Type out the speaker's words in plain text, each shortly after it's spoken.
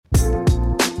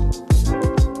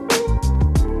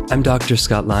I'm Dr.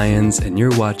 Scott Lyons, and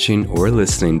you're watching or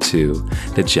listening to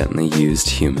The Gently Used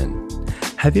Human.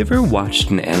 Have you ever watched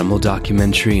an animal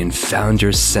documentary and found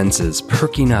your senses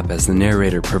perking up as the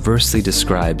narrator perversely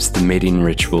describes the mating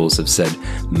rituals of said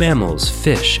mammals,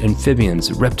 fish,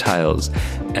 amphibians, reptiles,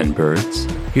 and birds?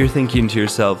 You're thinking to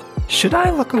yourself, should I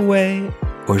look away?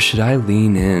 Or should I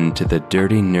lean into the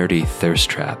dirty, nerdy thirst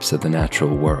traps of the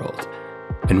natural world?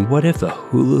 And what if the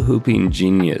hula-hooping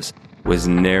genius was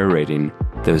narrating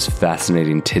those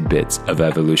fascinating tidbits of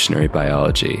evolutionary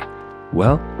biology?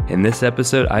 Well, in this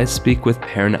episode, I speak with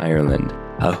Perrin Ireland,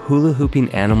 a hula-hooping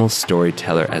animal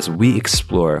storyteller, as we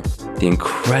explore the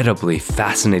incredibly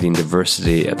fascinating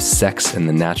diversity of sex in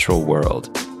the natural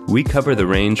world. We cover the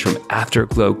range from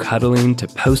afterglow cuddling to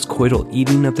post-coital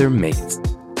eating of their mates.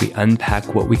 We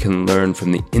unpack what we can learn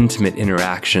from the intimate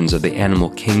interactions of the animal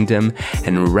kingdom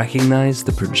and recognize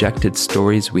the projected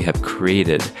stories we have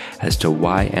created as to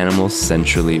why animals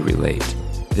centrally relate.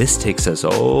 This takes us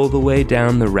all the way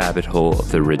down the rabbit hole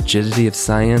of the rigidity of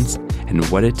science and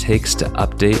what it takes to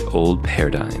update old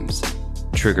paradigms.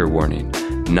 Trigger warning,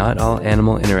 not all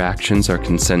animal interactions are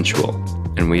consensual,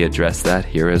 and we address that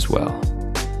here as well.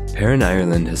 Perrin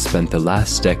Ireland has spent the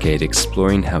last decade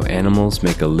exploring how animals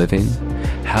make a living,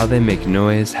 how they make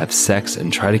noise, have sex,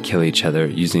 and try to kill each other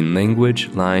using language,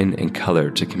 line, and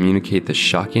color to communicate the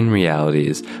shocking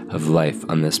realities of life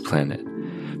on this planet.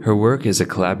 Her work is a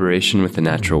collaboration with the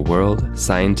natural world,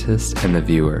 scientists, and the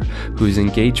viewer, whose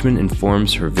engagement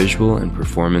informs her visual and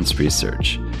performance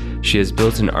research. She has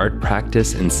built an art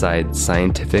practice inside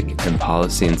scientific and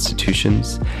policy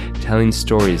institutions, telling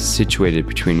stories situated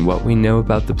between what we know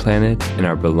about the planet and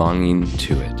our belonging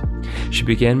to it. She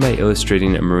began by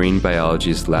illustrating a marine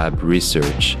biology's lab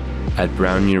research at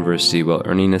Brown University while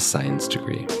earning a science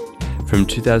degree. From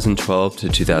 2012 to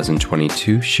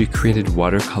 2022, she created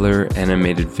watercolor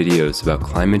animated videos about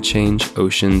climate change,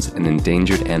 oceans, and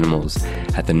endangered animals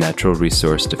at the Natural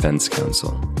Resource Defense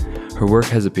Council. Her work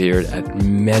has appeared at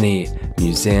many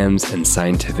museums and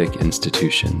scientific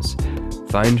institutions.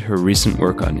 Find her recent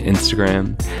work on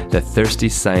Instagram. The Thirsty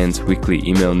Science weekly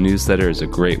email newsletter is a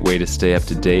great way to stay up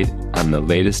to date on the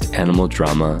latest animal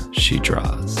drama she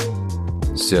draws.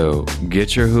 So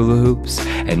get your hula hoops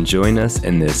and join us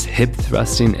in this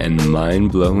hip-thrusting and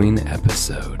mind-blowing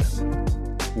episode.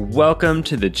 Welcome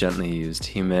to The Gently Used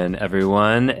Human,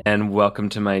 everyone, and welcome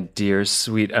to my dear,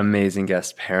 sweet, amazing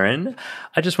guest, Perrin.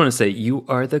 I just want to say you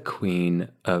are the queen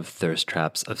of thirst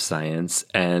traps of science,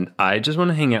 and I just want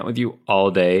to hang out with you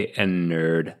all day and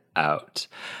nerd out.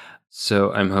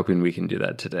 So I'm hoping we can do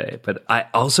that today. But I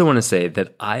also want to say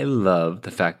that I love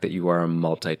the fact that you are a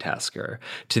multitasker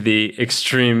to the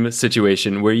extreme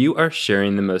situation where you are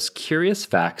sharing the most curious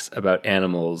facts about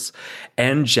animals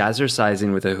and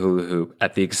jazzercising with a hula hoop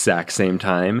at the exact same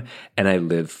time. And I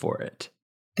live for it.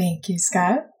 Thank you,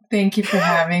 Scott. Thank you for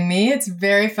having me. It's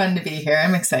very fun to be here.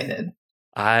 I'm excited.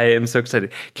 I am so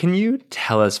excited. Can you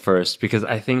tell us first, because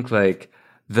I think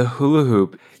the hula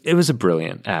hoop, it was a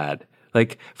brilliant ad.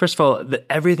 First of all,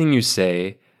 everything you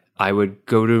say, I would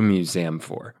go to a museum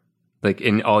for,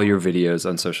 in all your videos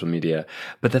on social media.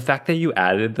 But the fact that you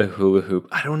added the hula hoop,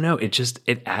 I don't know,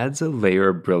 it adds a layer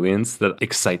of brilliance that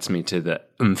excites me to the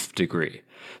nth degree.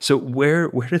 So where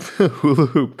did the hula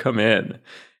hoop come in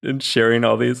sharing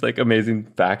all these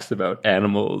amazing facts about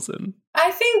animals? And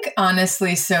I think,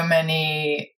 honestly, so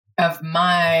many of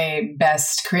my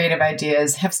best creative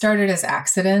ideas have started as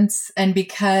accidents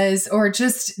or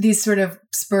just these sort of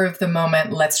spur of the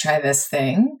moment, let's try this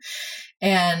thing.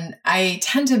 And I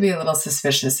tend to be a little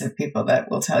suspicious of people that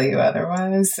will tell you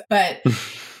otherwise. But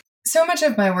so much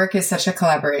of my work is such a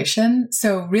collaboration.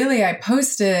 So really, I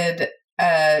posted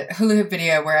a hula hoop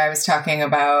video where I was talking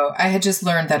about, I had just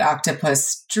learned that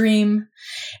octopus dream,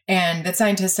 and that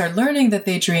scientists are learning that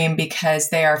they dream because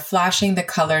they are flashing the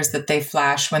colors that they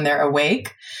flash when they're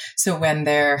awake. So when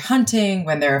they're hunting,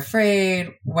 when they're afraid,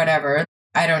 whatever,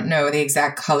 I don't know the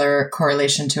exact color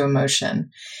correlation to emotion,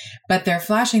 but they're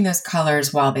flashing those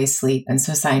colors while they sleep. And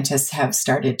so scientists have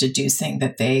started deducing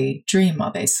that they dream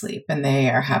while they sleep, and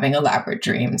they are having elaborate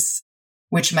dreams,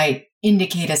 which might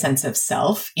indicate a sense of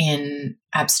self in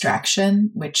abstraction,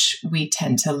 which we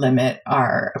tend to limit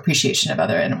our appreciation of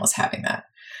other animals having that.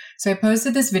 So I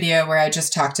posted this video where I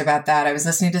just talked about that. I was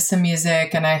listening to some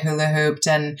music and I hula hooped,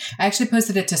 and I actually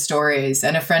posted it to stories.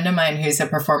 And a friend of mine who's a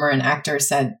performer and actor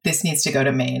said, this needs to go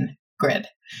to main grid.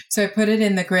 So I put it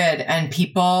in the grid and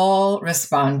people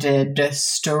responded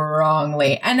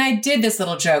strongly. And I did this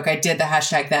little joke. I did the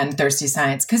hashtag then thirsty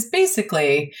science, because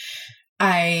basically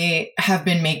I have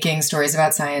been making stories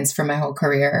about science for my whole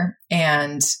career,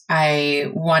 and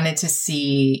I wanted to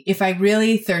see if I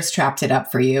really thirst trapped it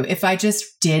up for you. If I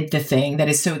just did the thing that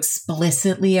is so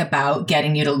explicitly about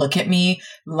getting you to look at me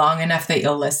long enough that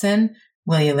you'll listen,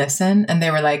 will you listen? And they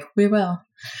were like, we will.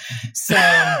 So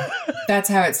that's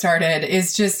how it started,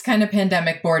 is just kind of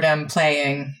pandemic boredom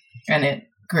playing, and it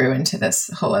grew into this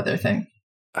whole other thing.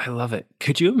 I love it.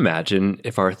 Could you imagine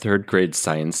if our third grade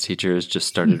science teachers just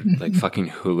started like fucking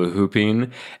hula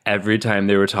hooping every time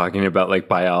they were talking about like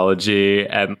biology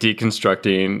and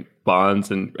deconstructing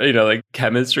bonds and, like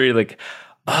chemistry? Like,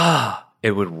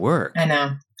 it would work. I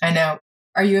know.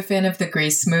 Are you a fan of the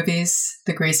Grease movies,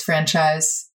 the Grease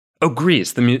franchise? Oh,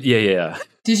 Grease. Yeah.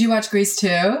 Did you watch Grease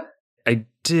 2? I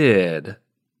did.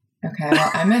 Okay,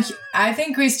 well, I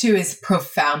think Grease 2 is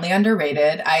profoundly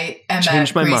underrated. I am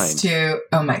Changed my Grease mind. 2.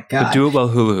 Oh my God. But do it while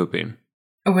hula hooping.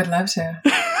 I would love to.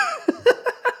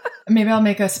 Maybe I'll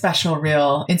make a special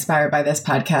reel inspired by this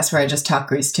podcast where I just talk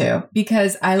Grease 2,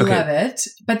 because I love it.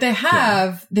 But they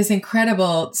have this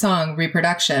incredible song,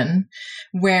 Reproduction,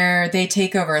 where they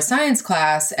take over a science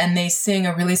class and they sing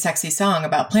a really sexy song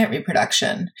about plant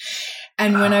reproduction.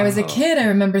 And when I was a kid, I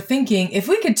remember thinking, if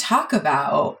we could talk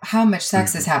about how much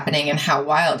sex is happening and how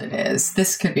wild it is,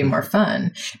 this could be more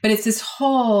fun. But it's this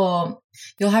whole,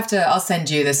 I'll send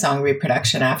you the song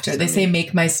Reproduction after. They say,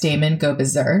 make my stamen go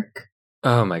berserk.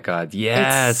 Oh my God.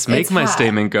 Yes. Make my hot.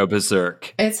 stamen go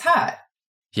berserk. It's hot.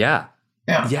 Yeah.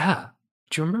 Yeah.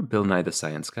 Do you remember Bill Nye the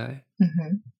Science Guy?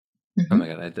 Mm-hmm. Oh my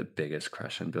God, I had the biggest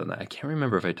crush on Bill Nye. I can't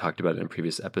remember if I talked about it in a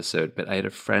previous episode, but I had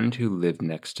a friend who lived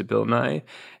next to Bill Nye,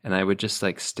 and I would just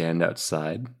like stand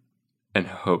outside and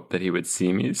hope that he would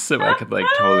see me so I could like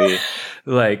totally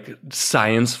like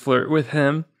science flirt with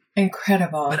him.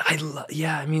 Incredible. But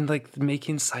like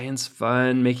making science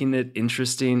fun, making it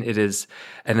interesting, it is,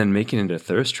 and then making it a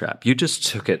thirst trap. You just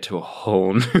took it to a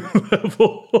whole new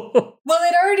level. Well,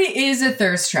 it already is a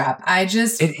thirst trap. I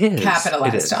just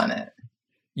capitalized on it.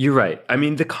 You're right. I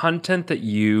mean, the content that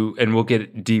and we'll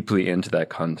get deeply into that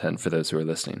content for those who are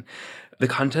listening, the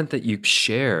content that you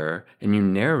share and you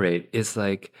narrate is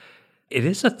like, it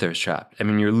is a thirst trap. I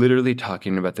mean, you're literally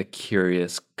talking about the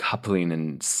curious coupling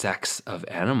and sex of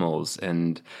animals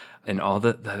and all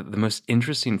the most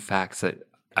interesting facts that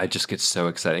I just get so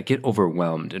excited. I get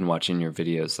overwhelmed in watching your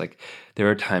videos. Like,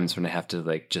 there are times when I have to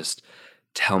like just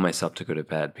tell myself to go to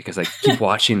bed because I keep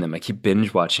watching them. I keep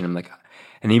binge watching them. Like,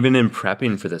 and even in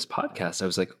prepping for this podcast, I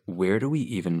was like, where do we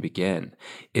even begin?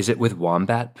 Is it with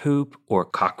wombat poop or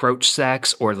cockroach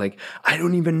sex? Or like, I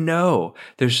don't even know.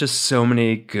 There's just so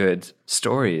many good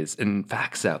stories and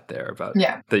facts out there about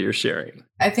that you're sharing.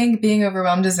 I think being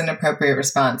overwhelmed is an appropriate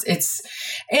response.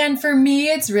 And for me,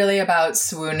 it's really about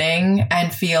swooning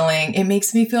and feeling, it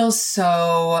makes me feel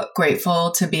so grateful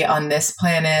to be on this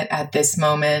planet at this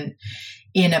moment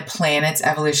in a planet's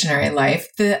evolutionary life.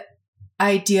 The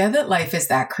idea that life is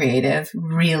that creative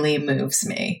really moves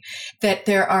me, that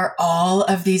there are all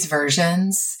of these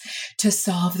versions to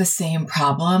solve the same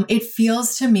problem. It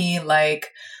feels to me like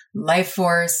life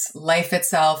force, life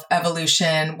itself,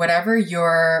 evolution, whatever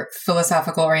your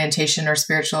philosophical orientation or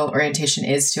spiritual orientation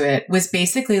is to it, was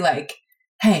basically like,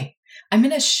 hey, I'm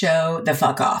going to show the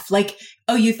fuck off. Like,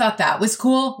 oh, you thought that was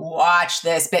cool? Watch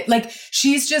this bit. Like,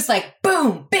 she's just like,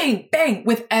 boom, bang, bang,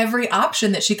 with every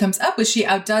option that she comes up with. She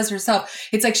outdoes herself.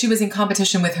 It's like she was in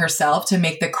competition with herself to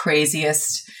make the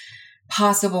craziest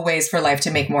possible ways for life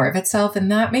to make more of itself. And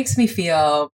that makes me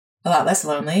feel a lot less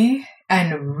lonely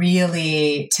and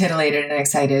really titillated and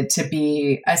excited to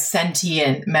be a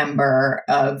sentient member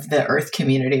of the Earth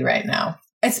community right now.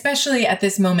 Especially at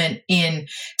this moment in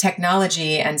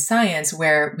technology and science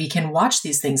where we can watch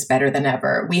these things better than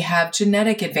ever. We have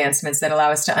genetic advancements that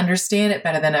allow us to understand it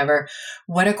better than ever.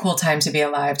 What a cool time to be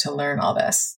alive to learn all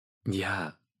this.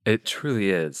 Yeah, it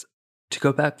truly is. To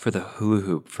go back for the hula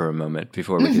hoop for a moment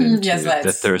before we get into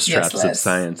the thirst traps of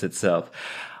science itself,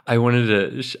 I wanted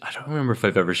to, I don't remember if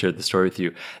I've ever shared the story with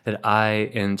you, that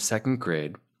I, in second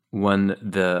grade, won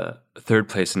the third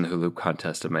place in the hula hoop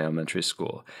contest at my elementary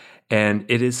school. And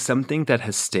it is something that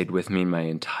has stayed with me my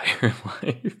entire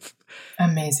life.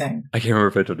 Amazing. I can't remember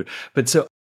if I told you. But so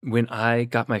when I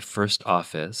got my first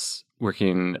office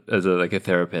working as a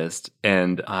therapist,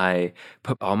 and I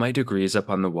put all my degrees up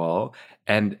on the wall,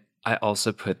 and I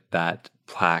also put that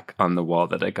plaque on the wall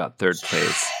that I got third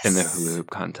place in the hula hoop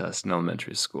contest in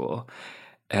elementary school.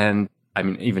 And I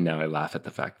mean, even now I laugh at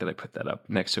the fact that I put that up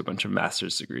next to a bunch of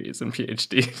master's degrees and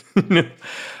PhDs.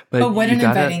 But what an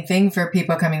inviting thing for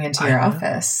people coming into your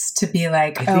office to be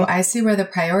like, I see where the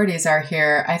priorities are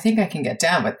here. I think I can get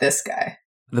down with this guy.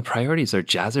 The priorities are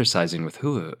jazzercising with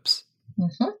hula hoops.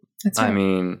 Mm-hmm. That's right. I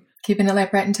mean, keeping it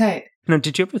light, bright, and tight.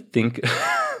 did you ever think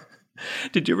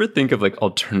did you ever think of like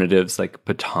alternatives like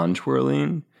baton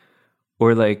twirling?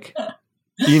 Or like,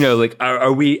 like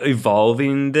are we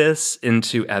evolving this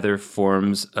into other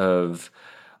forms of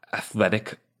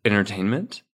athletic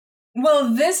entertainment?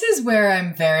 Well, this is where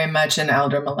I'm very much an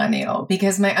elder millennial,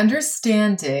 because my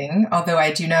understanding, although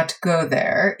I do not go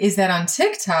there, is that on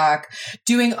TikTok,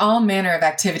 doing all manner of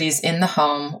activities in the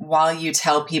home while you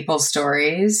tell people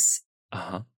stories.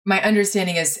 Uh-huh. My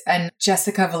understanding is, and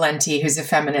Jessica Valenti, who's a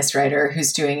feminist writer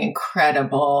who's doing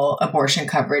incredible abortion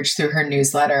coverage through her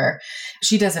newsletter,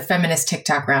 she does a feminist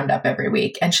TikTok roundup every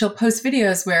week. And she'll post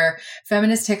videos where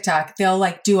feminist TikTok, they'll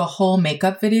like do a whole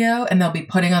makeup video and they'll be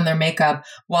putting on their makeup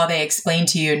while they explain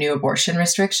to you new abortion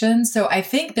restrictions. So I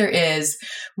think there is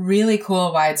really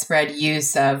cool widespread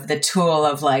use of the tool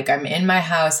of like, I'm in my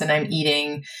house and I'm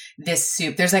eating this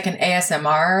soup. There's like an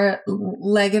ASMR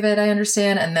leg of it, I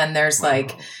understand. And then there's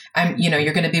like,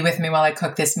 you're going to be with me while I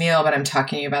cook this meal, but I'm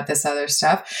talking to you about this other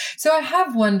stuff. So I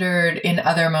have wondered in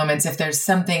other moments if there's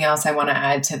something else I want to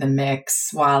add to the mix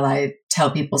while I tell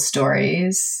people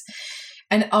stories.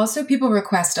 And also people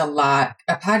request a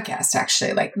podcast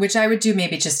actually, like, which I would do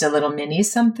maybe just a little mini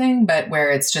something, but where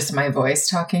it's just my voice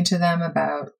talking to them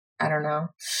about, I don't know.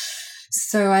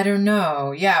 So I don't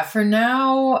know. Yeah, for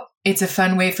now, it's a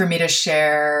fun way for me to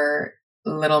share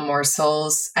little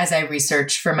morsels as I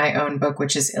research for my own book,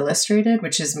 which is illustrated,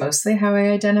 which is mostly how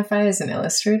I identify as an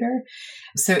illustrator.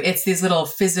 So it's these little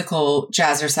physical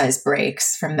jazzercise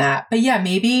breaks from that. But yeah,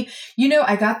 maybe,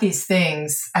 I got these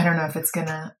things. I don't know if it's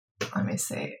gonna, let me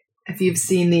see. If you've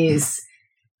seen these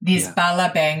bala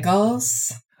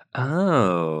bangles.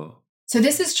 Oh. So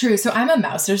this is true. So I'm a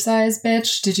mouser-size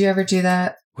bitch. Did you ever do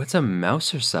that? What's a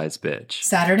mouser-size bitch?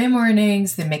 Saturday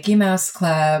mornings, the Mickey Mouse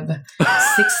Club,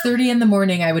 6:30 in the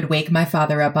morning, I would wake my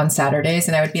father up on Saturdays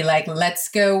and I would be like, let's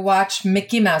go watch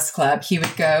Mickey Mouse Club. He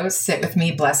would go sit with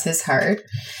me, bless his heart.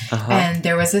 Uh-huh. And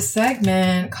there was a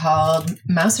segment called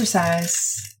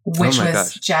Mouser-size, which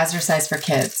was jazzercise for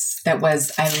kids. I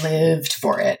lived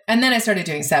for it. And then I started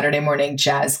doing Saturday morning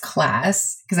jazz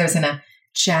class because I was in a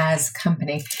jazz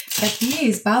company. But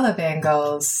these bala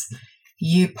bangles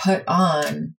you put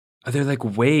on. Oh, they're like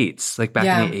weights, like back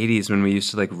in the 80s when we used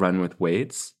to like run with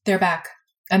weights. They're back.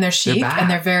 And they're chic and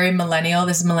they're very millennial.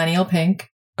 This is millennial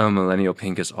pink. Oh, millennial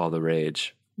pink is all the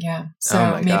rage. Yeah.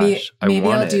 So maybe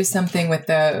I'll do something with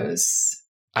those.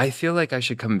 I feel like I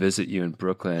should come visit you in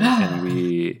Brooklyn and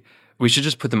we should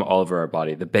just put them all over our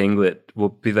body. The banglet will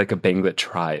be like a banglet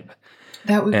tribe.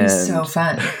 That would be so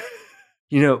fun.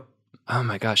 Oh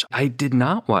my gosh, I did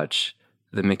not watch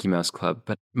the Mickey Mouse Club,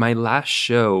 but my last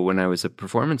show when I was a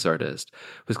performance artist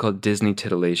was called Disney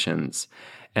Titillations.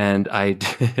 And I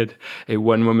did a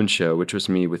one-woman show, which was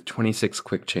me with 26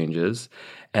 quick changes.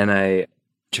 And I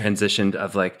transitioned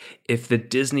of like, if the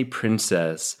Disney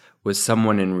princess was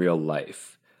someone in real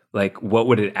life, like what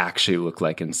would it actually look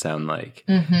like and sound like?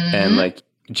 Mm-hmm. And like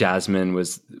Jasmine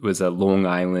was a Long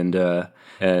Island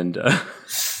and I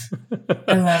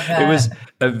love that. It was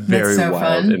a very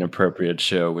wild, inappropriate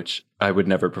show, which I would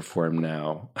never perform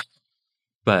now.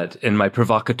 But in my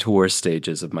provocateur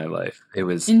stages of my life, it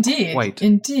was Indeed.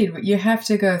 You have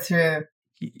to go through.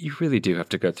 You really do have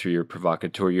to go through your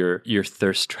provocateur, your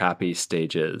thirst trappy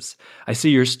stages. I see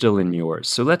you're still in yours,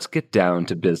 so let's get down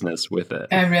to business with it.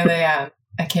 I really am.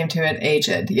 I came to it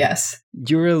aged, yes.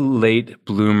 You're a late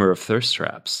bloomer of thirst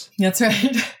traps. That's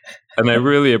right. And I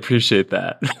really appreciate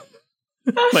that.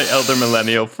 My elder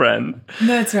millennial friend.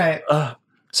 That's right.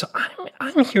 So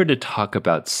I'm here to talk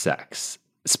about sex,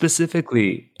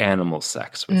 specifically animal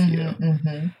sex with you.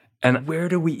 Mm-hmm. And where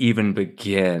do we even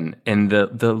begin in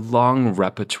the long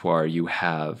repertoire you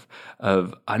have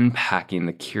of unpacking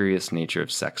the curious nature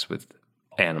of sex with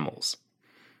animals?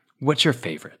 What's your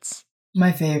favorites?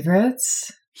 My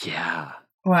favorites? Yeah.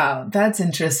 Wow, that's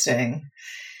interesting.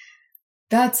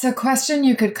 That's a question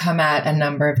you could come at a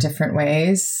number of different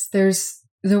ways. There's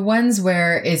the ones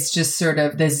where it's just sort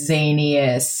of the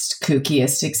zaniest,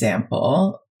 kookiest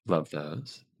example. Love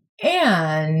those.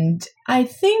 And I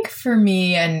think for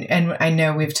me, and I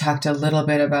know we've talked a little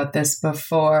bit about this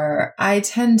before, I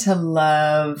tend to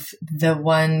love the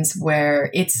ones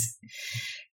where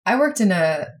I worked in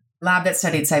a lab that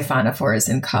studied siphonophores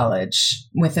in college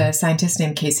with a scientist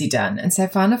named Casey Dunn. And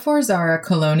siphonophores are a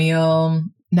colonial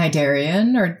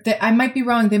cnidarian, I might be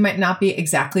wrong. They might not be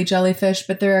exactly jellyfish,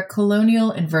 but they're a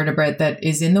colonial invertebrate that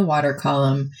is in the water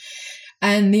column.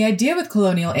 And the idea with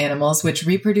colonial animals, which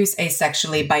reproduce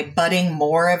asexually by budding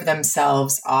more of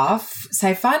themselves off,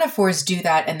 siphonophores do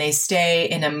that and they stay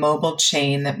in a mobile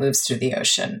chain that moves through the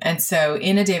ocean. And so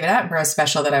in a David Attenborough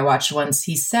special that I watched once,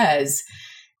 he says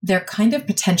they're kind of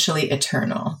potentially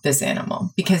eternal, this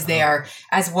animal, because they are,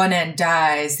 as one end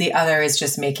dies, the other is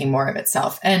just making more of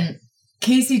itself. And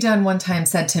Casey Dunn one time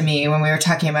said to me when we were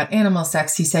talking about animal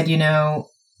sex, he said,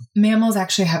 mammals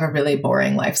actually have a really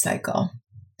boring life cycle.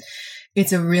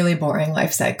 It's a really boring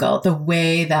life cycle. The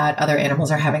way that other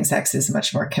animals are having sex is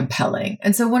much more compelling.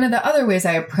 And so one of the other ways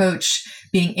I approach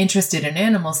being interested in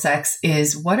animal sex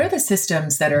is what are the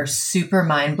systems that are super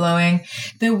mind-blowing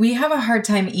that we have a hard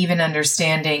time even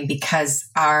understanding because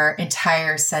our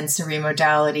entire sensory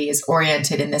modality is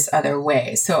oriented in this other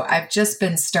way. So I've just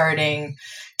been starting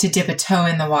to dip a toe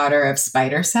in the water of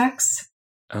spider sex.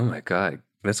 Oh my God.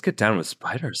 Let's get down with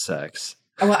spider sex.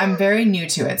 Well, I'm very new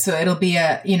to it. So it'll be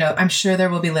I'm sure there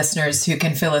will be listeners who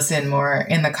can fill us in more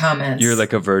in the comments. You're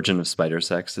like a virgin of spider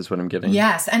sex is what I'm getting.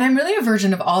 Yes. And I'm really a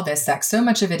virgin of all this sex. So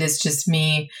much of it is just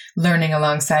me learning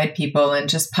alongside people and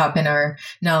just popping our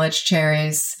knowledge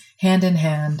cherries hand in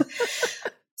hand.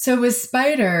 So with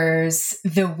spiders,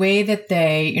 the way that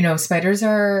spiders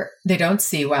they don't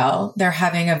see well. They're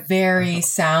having a very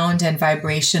sound and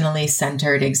vibrationally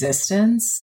centered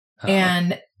existence.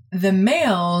 And the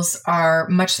males are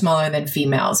much smaller than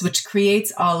females, which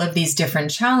creates all of these different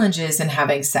challenges in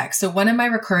having sex. So one of my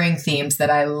recurring themes that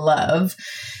I love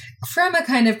from a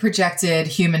kind of projected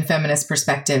human feminist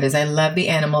perspective is I love the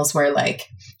animals where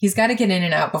he's got to get in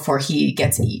and out before he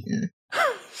gets eaten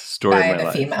by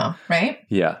the female, right?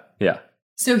 Yeah, yeah.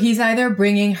 So he's either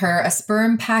bringing her a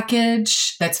sperm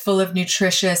package that's full of he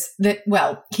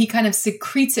kind of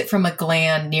secretes it from a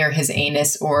gland near his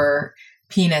anus or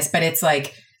penis, but it's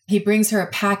he brings her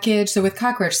a package. So with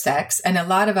cockroach sex and a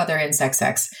lot of other insect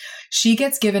sex, she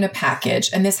gets given a package.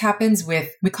 And this happens we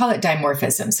call it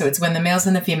dimorphism. So it's when the males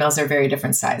and the females are very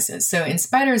different sizes. So in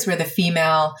spiders where the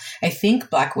female, I think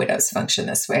black widows function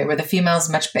this way, where the female is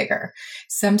much bigger.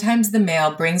 Sometimes the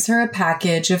male brings her a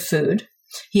package of food.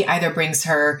 He either brings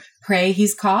her prey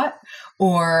he's caught,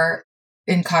 or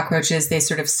in cockroaches, they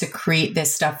sort of secrete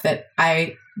this stuff that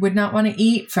I would not want to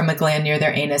eat from a gland near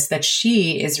their anus that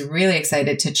she is really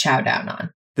excited to chow down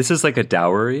on. This is like a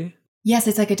dowry? Yes,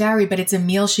 it's like a dowry, but it's a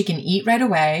meal she can eat right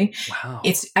away. Wow.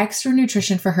 It's extra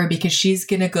nutrition for her because she's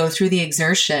going to go through the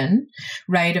exertion,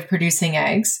 right, of producing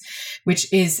eggs,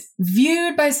 which is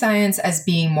viewed by science as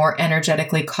being more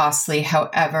energetically costly.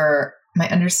 However, my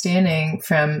understanding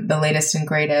from the latest and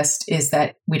greatest is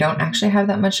that we don't actually have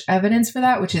that much evidence for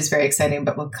that, which is very exciting,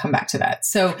 but we'll come back to that.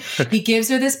 So he gives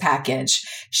her this package.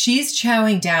 She's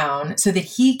chowing down so that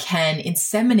he can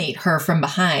inseminate her from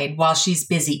behind while she's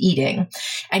busy eating.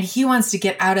 And he wants to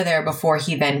get out of there before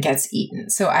he then gets eaten.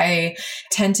 So I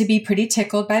tend to be pretty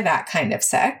tickled by that kind of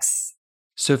sex.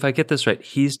 So if I get this right,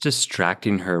 he's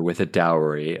distracting her with a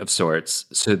dowry of sorts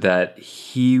so that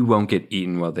he won't get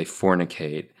eaten while they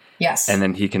fornicate. Yes. And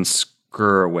then he can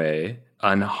scurry away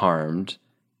unharmed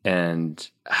and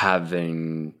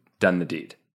having done the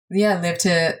deed. Yeah, live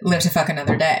to fuck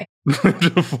another day. Live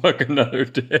to fuck another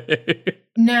day.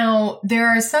 Now, there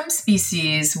are some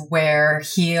species where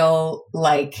he'll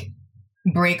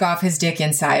break off his dick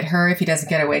inside her if he doesn't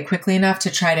get away quickly enough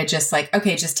to try to just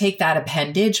just take that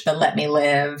appendage, but let me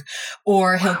live.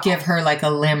 Or he'll give her a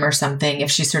limb or something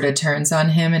if she sort of turns on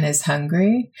him and is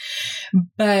hungry.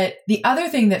 But the other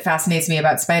thing that fascinates me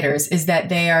about spiders is that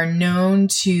they are known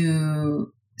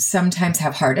to sometimes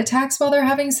have heart attacks while they're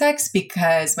having sex,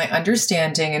 because my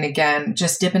understanding, and again,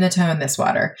 just dipping a toe in this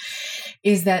water,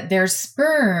 is that their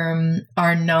sperm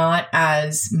are not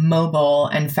as mobile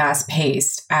and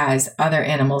fast-paced as other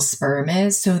animals' sperm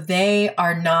is. So they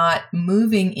are not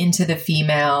moving into the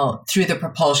female through the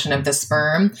propulsion of the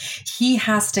sperm. He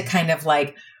has to kind of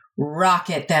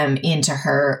rocket them into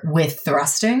her with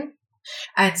thrusting.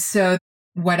 And so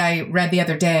what I read the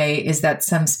other day is that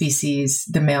some species,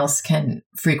 the males can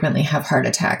frequently have heart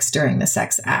attacks during the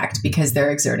sex act because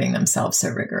they're exerting themselves so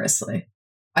rigorously.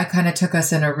 I kind of took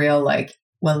us in a real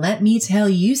well, let me tell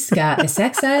you, Scott, the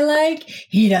sex I like,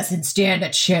 he doesn't stand a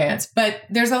chance. But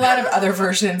there's a lot of other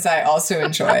versions I also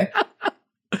enjoy.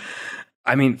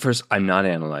 I mean, first, I'm not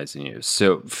analyzing you.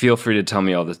 So feel free to tell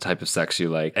me all the type of sex you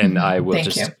like, and I will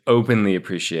openly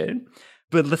appreciate it.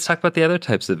 But let's talk about the other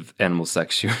types of animal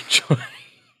sex you enjoy.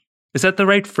 Is that the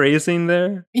right phrasing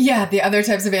there? Yeah, the other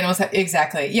types of animals.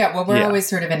 Exactly. Yeah, well, we're always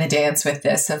sort of in a dance with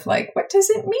this of like, what does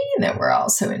it mean that we're all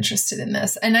so interested in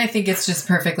this? And I think it's just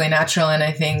perfectly natural. And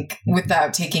I think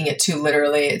without taking it too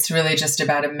literally, it's really just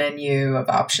about a menu of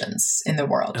options in the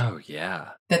world. Oh, yeah.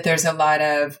 That there's a lot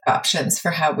of options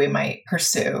for how we might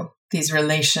pursue these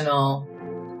relational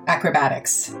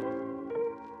acrobatics.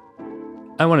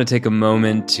 I want to take a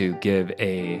moment to give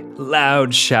a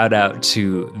loud shout out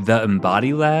to the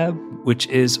Embody Lab, which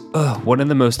is one of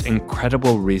the most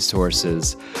incredible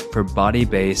resources for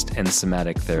body-based and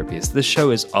somatic therapies. This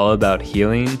show is all about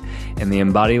healing, and the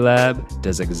Embody Lab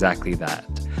does exactly that.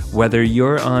 Whether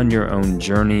you're on your own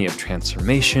journey of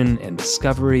transformation and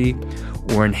discovery,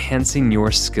 or enhancing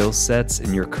your skill sets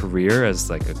in your career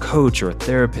as like a coach or a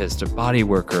therapist, a body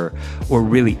worker, or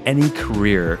really any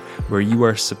career where you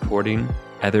are supporting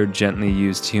other gently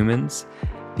used humans,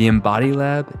 the Embody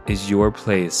Lab is your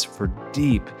place for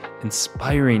deep,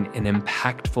 inspiring, and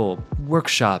impactful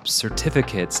workshops,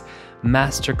 certificates,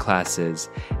 masterclasses,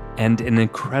 and an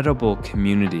incredible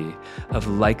community of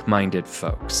like-minded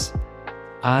folks.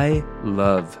 I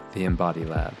love the Embody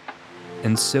Lab,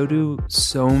 and so do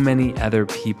so many other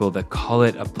people that call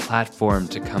it a platform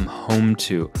to come home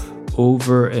to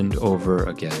over and over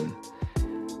again.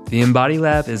 The Embody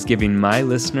Lab is giving my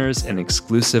listeners an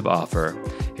exclusive offer,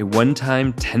 a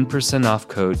one-time 10% off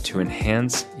code to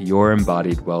enhance your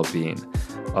embodied well-being.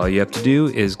 All you have to do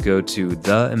is go to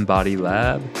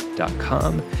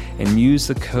theembodylab.com and use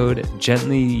the code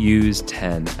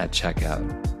GentlyUse10 at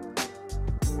checkout.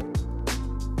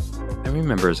 I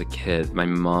remember as a kid, my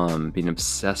mom being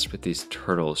obsessed with these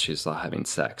turtles she saw having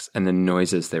sex and the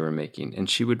noises they were making. And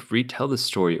she would retell the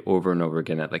story over and over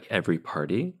again at like every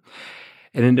party.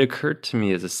 And it occurred to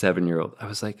me as a 7-year-old, I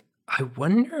was like, I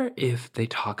wonder if they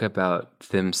talk about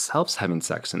themselves having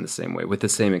sex in the same way, with the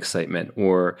same excitement,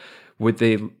 or would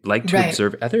they like to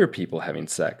observe other people having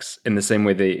sex in the same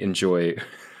way they enjoy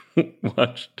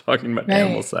talking about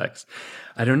animal sex?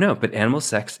 I don't know, but animal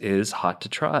sex is hot to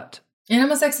trot.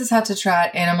 Animal sex is hot to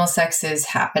trot. Animal sex is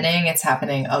happening. It's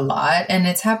happening a lot. And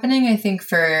it's happening, I think,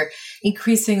 for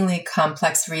increasingly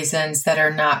complex reasons that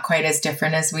are not quite as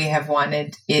different as we have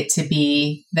wanted it to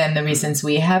be than the reasons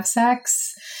we have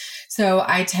sex. So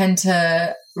I tend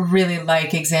to really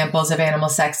like examples of animal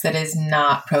sex that is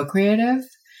not procreative,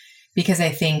 because I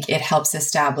think it helps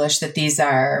establish that these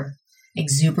are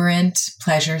exuberant,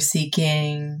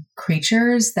 pleasure-seeking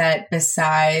creatures that,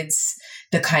 besides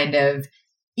the kind of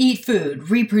eat food,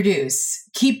 reproduce,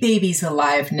 keep babies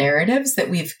alive narratives that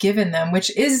we've given them,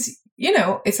 which is,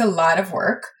 it's a lot of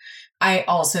work. I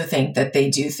also think that they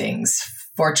do things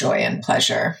for joy and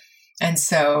pleasure. And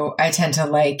so I tend to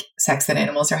like sex that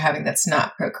animals are having that's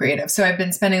not procreative. So I've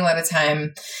been spending a lot of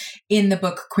time in the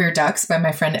book Queer Ducks by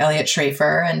my friend Elliot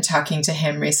Schrafer and talking to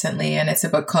him recently. And it's a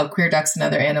book called Queer Ducks and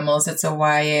Other Animals. It's a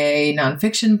YA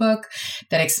nonfiction book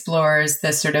that explores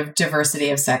the sort of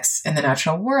diversity of sex in the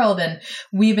natural world. And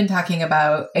we've been talking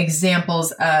about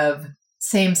examples of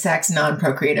same-sex,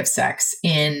 non-procreative sex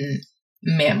in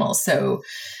mammals. So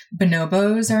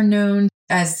bonobos are known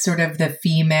as sort of the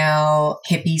female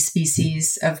hippie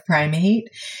species of primate.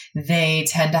 They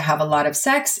tend to have a lot of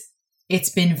sex. It's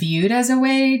been viewed as a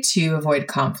way to avoid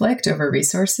conflict over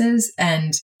resources.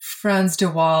 And Frans de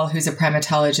Waal, who's a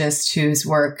primatologist whose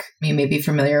work you may be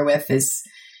familiar with, is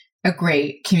a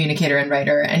great communicator and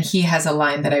writer. And he has a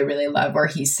line that I really love where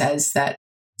he says that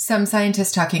some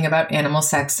scientists talking about animal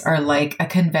sex are like a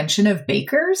convention of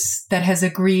bakers that has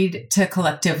agreed to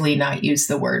collectively not use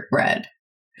the word bread.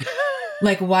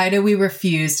 Like, why do we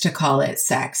refuse to call it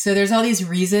sex? So there's all these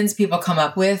reasons people come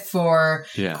up with for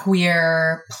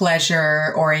queer,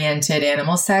 pleasure-oriented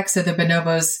animal sex. So the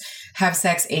bonobos have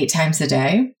sex 8 times a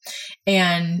day.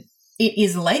 And it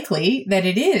is likely that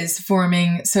it is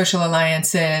forming social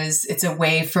alliances. It's a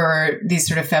way for these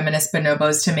sort of feminist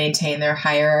bonobos to maintain their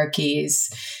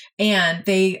hierarchies. And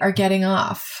they are getting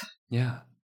off. Yeah.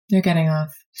 They're getting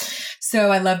off.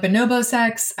 So I love bonobo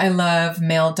sex. I love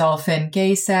male dolphin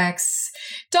gay sex.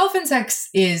 Dolphin sex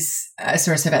is a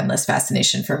source of endless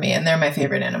fascination for me, and they're my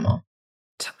favorite animal.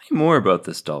 Tell me more about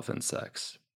this dolphin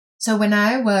sex. So when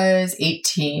I was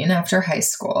 18, after high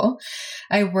school,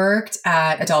 I worked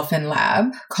at a dolphin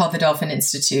lab called the Dolphin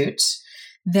Institute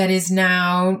that is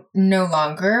now no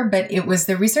longer, but it was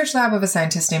the research lab of a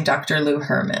scientist named Dr. Lou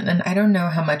Herman. And I don't know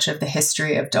how much of the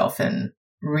history of dolphin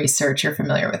research you're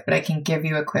familiar with, but I can give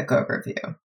you a quick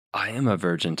overview. I am a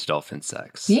virgin to dolphin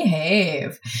sex.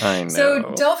 Behave. I know.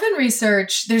 So dolphin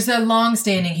research, there's a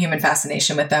long-standing human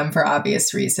fascination with them for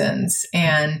obvious reasons.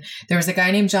 And there was a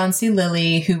guy named John C.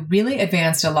 Lilly who really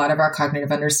advanced a lot of our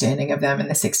cognitive understanding of them in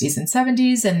the 60s and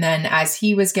 70s. And then as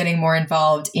he was getting more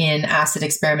involved in acid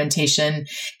experimentation,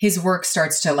 his work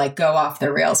starts to like go off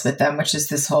the rails with them, which is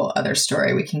this whole other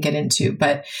story we can get into.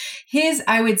 But his,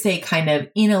 I would say, kind of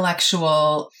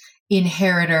intellectual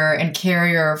inheritor and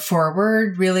carrier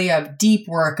forward, really, of deep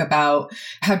work about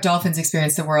how dolphins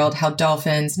experience the world, how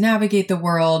dolphins navigate the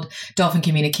world, dolphin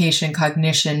communication,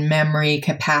 cognition, memory,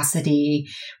 capacity,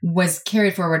 was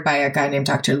carried forward by a guy named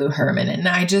Dr. Lou Herman. And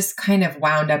I just kind of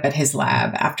wound up at his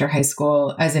lab after high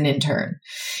school as an intern.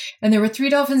 And there were 3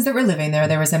 dolphins that were living there.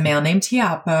 There was a male named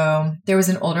Tiapo, there was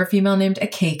an older female named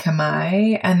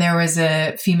Akekamai, and there was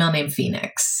a female named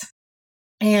Phoenix.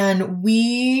 And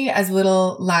we, as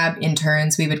little lab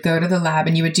interns, we would go to the lab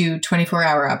and you would do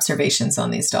 24-hour observations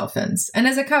on these dolphins. And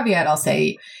as a caveat, I'll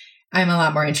say I'm a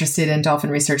lot more interested in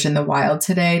dolphin research in the wild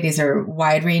today. These are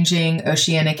wide-ranging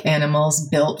oceanic animals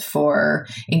built for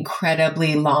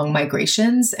incredibly long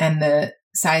migrations, and the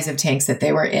size of tanks that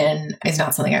they were in is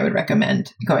not something I would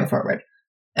recommend going forward.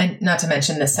 And not to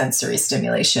mention the sensory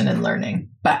stimulation and learning.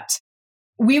 But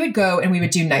we would go and we would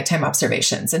do nighttime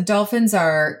observations. And dolphins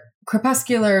are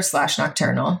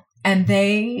crepuscular/nocturnal, and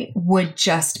they would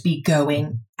just be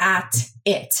going at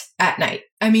it at night.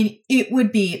 I mean, it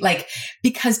would be like,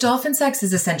 because dolphin sex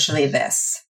is essentially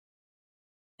this.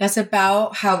 That's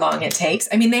about how long it takes.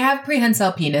 I mean, they have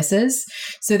prehensile penises,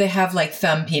 so they have like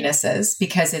thumb penises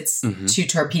because it's 2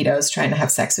 torpedoes trying to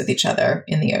have sex with each other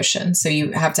in the ocean. So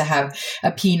you have to have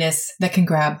a penis that can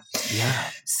grab. Yeah.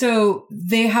 So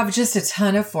they have just a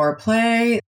ton of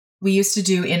foreplay. We used to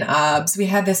do in OBS. We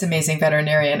had this amazing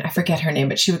veterinarian. I forget her name,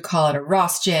 but she would call it a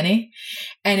Ross Jenny.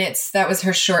 And that was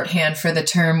her shorthand for the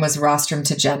term was rostrum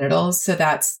to genitals. So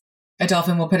that's a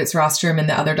dolphin will put its rostrum in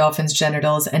the other dolphin's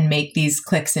genitals and make these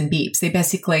clicks and beeps. They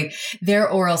basically, their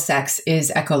oral sex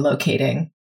is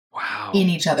echolocating in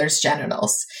each other's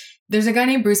genitals. There's a guy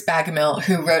named Bruce Bagamill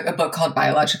who wrote a book called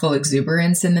Biological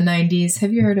Exuberance in the 90s.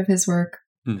 Have you heard of his work?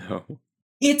 No.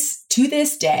 It's, to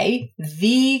this day,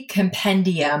 the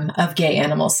compendium of gay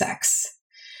animal sex.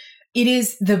 It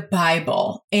is the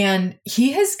Bible. And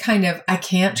he has kind of, I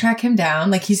can't track him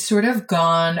down. Like, he's sort of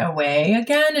gone away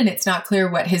again. And it's not clear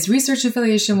what his research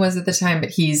affiliation was at the time, but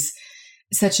he's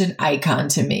such an icon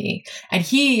to me. And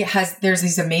there's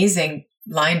these amazing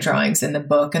line drawings in the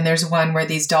book. And there's one where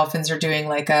these dolphins are doing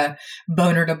like a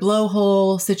boner to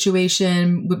blowhole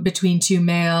situation between 2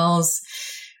 males.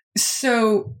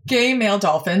 So gay male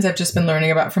dolphins, I've just been learning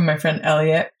about from my friend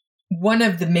Elliot. One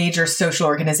of the major social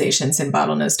organizations in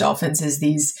bottlenose dolphins is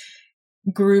these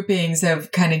groupings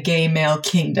of kind of gay male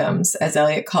kingdoms, as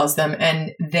Elliot calls them.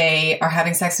 And they are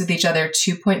having sex with each other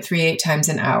 2.38 times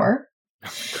an hour.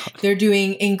 Oh, they're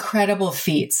doing incredible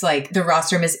feats. Like the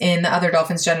rostrum is in the other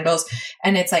dolphin's genitals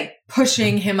and it's like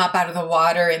pushing him up out of the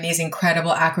water in these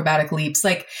incredible acrobatic leaps.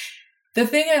 Like, the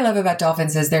thing I love about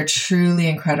dolphins is they're truly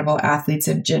incredible athletes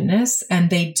and gymnasts, and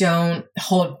they don't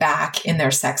hold back in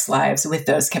their sex lives with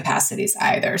those capacities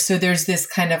either. So there's this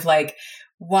kind of like,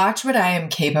 watch what I am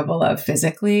capable of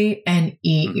physically and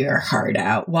eat your heart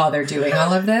out while they're doing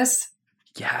all of this.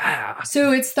 Yeah.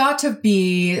 So it's thought to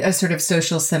be a sort of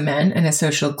social cement and a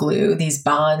social glue, these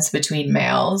bonds between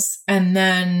males. And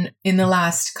then in the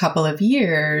last couple of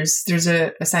years, there's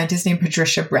a scientist named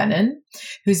Patricia Brennan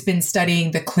who's been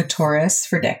studying the clitoris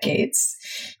for decades.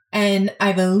 And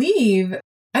I believe,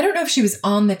 I don't know if she was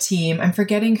on the team. I'm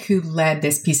forgetting who led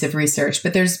this piece of research,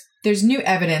 but there's new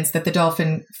evidence that the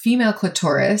dolphin female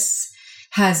clitoris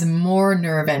has more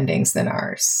nerve endings than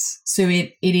ours. So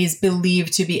it is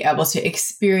believed to be able to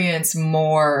experience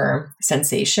more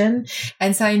sensation.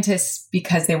 And scientists,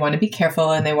 because they want to be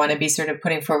careful and they want to be sort of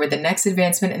putting forward the next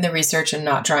advancement in the research and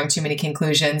not drawing too many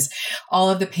conclusions, all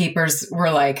of the papers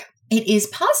were like, it is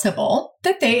possible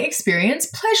that they experience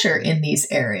pleasure in these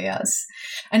areas.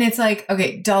 And it's like,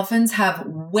 okay, dolphins have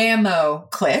whammo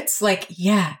clits. Like,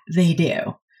 yeah, they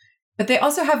do. But they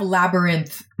also have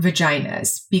labyrinth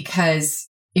vaginas, because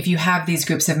if you have these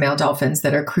groups of male dolphins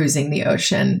that are cruising the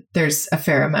ocean, there's a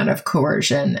fair amount of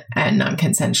coercion and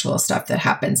non-consensual stuff that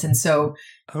happens. And so,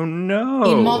 oh no,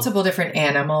 in multiple different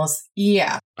animals.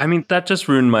 Yeah. I mean, that just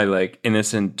ruined my like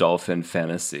innocent dolphin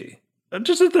fantasy.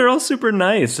 Just that they're all super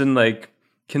nice and like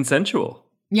consensual.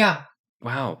 Yeah.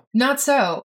 Wow. Not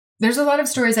so. There's a lot of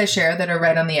stories I share that are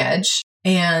right on the edge,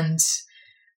 and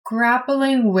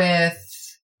grappling with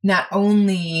not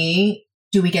only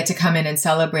do we get to come in and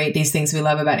celebrate these things we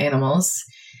love about animals,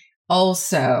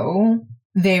 also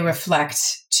they reflect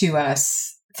to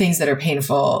us things that are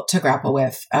painful to grapple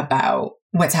with about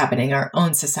what's happening in our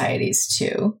own societies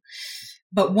too.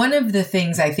 But one of the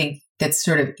things I think that's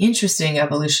sort of interesting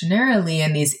evolutionarily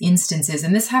in these instances,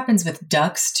 and this happens with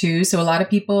ducks too. So a lot of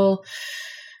people,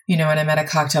 when I'm at a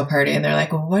cocktail party and they're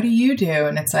like, well, what do you do?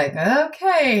 And it's like,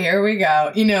 okay, here we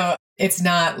go. It's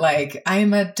not like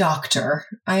I'm a doctor.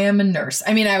 I am a nurse.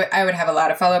 I mean, I would have a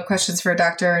lot of follow-up questions for a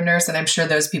doctor or a nurse, and I'm sure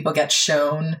those people get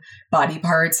shown body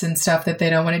parts and stuff that they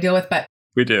don't want to deal with. But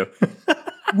we do.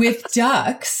 With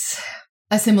ducks,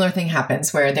 a similar thing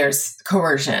happens where there's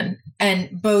coercion,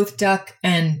 and both duck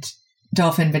and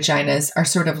dolphin vaginas are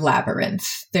sort of labyrinth.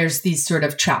 There's these sort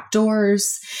of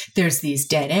trapdoors. There's these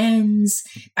dead ends.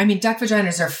 I mean, duck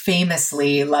vaginas are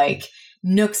famously like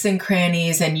nooks and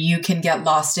crannies, and you can get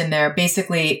lost in there.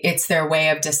 Basically, it's their way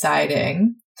of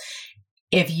deciding,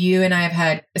 if you and I have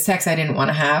had sex I didn't want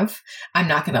to have, I'm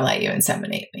not going to let you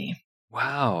inseminate me.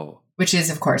 Wow. Which is,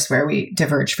 of course, where we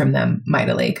diverge from them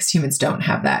mightily, because humans don't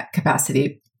have that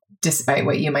capacity, despite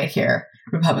what you might hear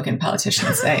Republican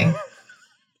politicians saying.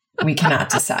 We cannot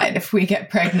decide if we get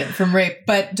pregnant from rape,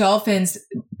 but dolphins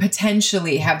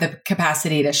potentially have the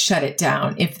capacity to shut it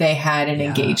down if they had an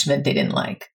engagement they didn't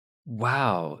like.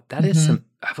 Wow. That is some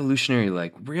evolutionary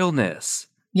realness.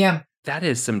 Yeah. That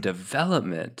is some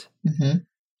development. Mm-hmm.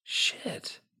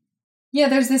 Shit. Yeah,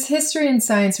 there's this history in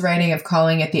science writing of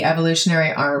calling it the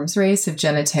evolutionary arms race of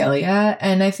genitalia.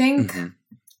 And I think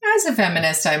as a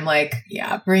feminist, I'm like,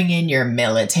 yeah, bring in your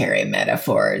military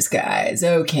metaphors, guys.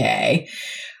 Okay.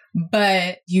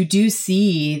 But you do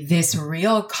see this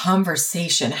real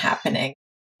conversation happening.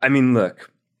 I mean,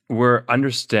 look, we're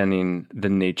understanding the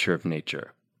nature of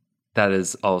nature. That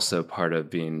is also part of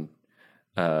being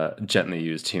gently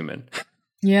used human.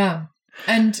 Yeah.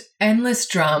 And endless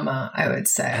drama, I would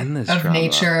say, endless of drama.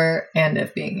 Nature and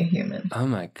of being a human. Oh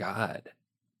my God.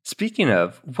 Speaking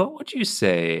of, what would you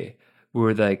say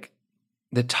were the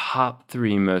top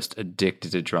 3 most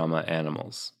addicted to drama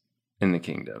animals in the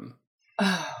kingdom?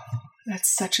 Oh,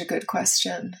 that's such a good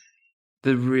question.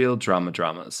 The real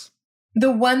dramas.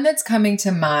 The one that's coming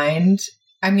to mind,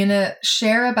 I'm going to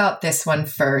share about this one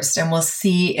first, and we'll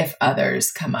see if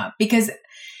others come up. Because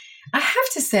I have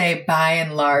to say, by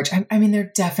and large, I mean,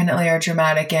 there definitely are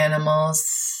dramatic animals.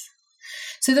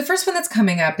 So the first one that's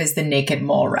coming up is the naked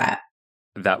mole rat.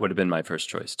 That would have been my first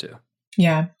choice too.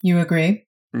 Yeah, you agree?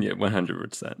 Yeah,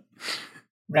 100%.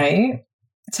 Right?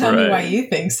 Tell me why you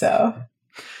think so.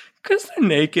 Because they're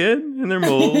naked and they're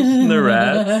moles and they're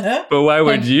rats. But why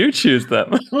would you choose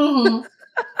them?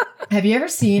 Have you ever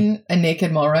seen a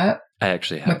naked mole rat? I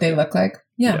actually have. What they look like?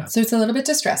 Yeah. So it's a little bit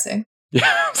distressing.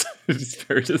 Yeah, it's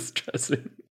very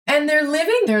distressing. And they're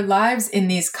living their lives in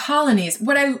these colonies.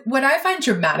 What I find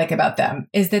dramatic about them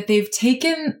is that they've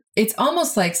taken, it's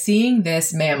almost like seeing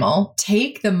this mammal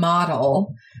take the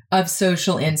model of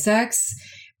social insects,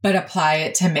 but apply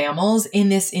it to mammals in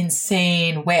this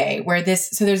insane way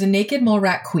so there's a naked mole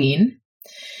rat queen,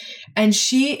 and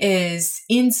she is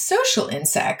in social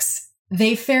insects.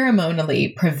 They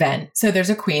pheromonally prevent. So there's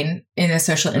a queen in a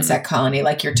social insect colony,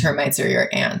 like your termites or your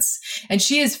ants. And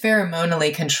she is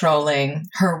pheromonally controlling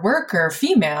her worker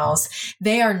females.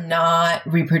 They are not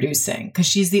reproducing because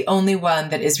she's the only one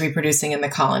that is reproducing in the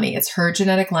colony. It's her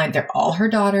genetic line. They're all her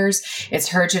daughters. It's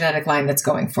her genetic line that's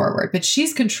going forward. But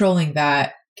she's controlling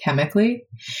that chemically.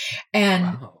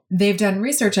 And they've done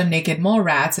research on naked mole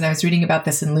rats, and I was reading about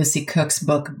this in Lucy Cook's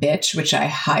book, Bitch, which I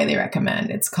highly recommend.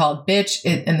 It's called Bitch,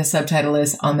 and the subtitle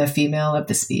is On the Female of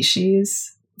the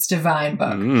Species. It's a divine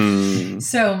book.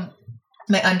 So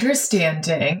my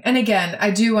understanding, and again,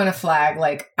 I do want to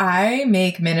flag, I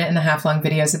make 1.5-minute long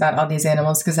videos about all these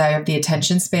animals because I have the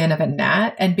attention span of a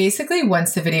gnat. And basically,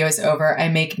 once the video is over, I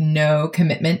make no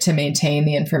commitment to maintain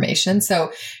the information.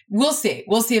 So we'll see.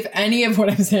 We'll see if any of what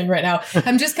I'm saying right now,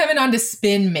 I'm just coming on to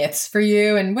spin myths for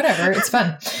you and whatever. It's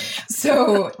fun.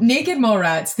 So naked mole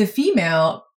rats, the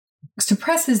female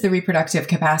suppresses the reproductive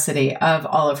capacity of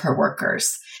all of her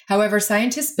workers. However,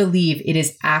 scientists believe it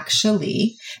is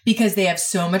actually because they have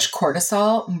so much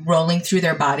cortisol rolling through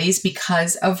their bodies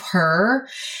because of her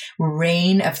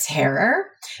reign of terror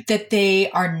that they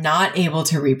are not able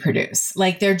to reproduce.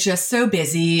 They're just so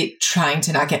busy trying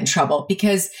to not get in trouble,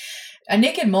 because a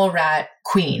naked mole rat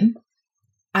queen,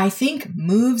 I think,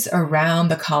 moves around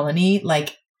the colony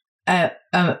like a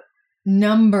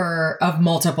number of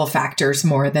multiple factors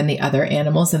more than the other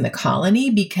animals in the colony,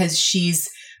 because she's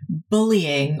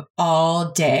bullying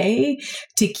all day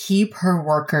to keep her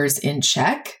workers in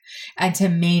check and to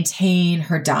maintain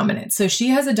her dominance. So she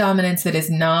has a dominance that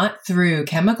is not through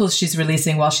chemicals she's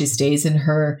releasing while she stays in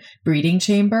her breeding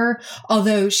chamber,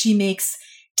 although she makes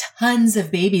tons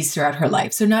of babies throughout her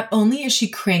life. So not only is she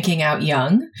cranking out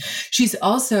young, she's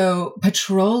also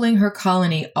patrolling her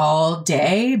colony all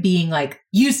day, being like,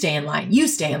 you stay in line, you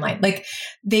stay in line. Like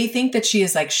they think that she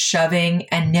is like shoving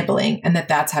and nibbling and that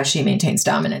that's how she maintains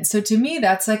dominance. So to me,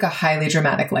 that's like a highly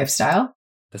dramatic lifestyle.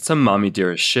 That's some mommy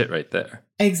dearest shit right there.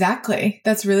 Exactly.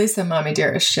 That's really some mommy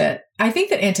dearest shit. I think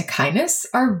that antechinus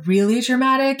are really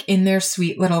dramatic in their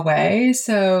sweet little way.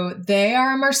 So they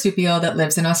are a marsupial that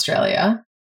lives in Australia.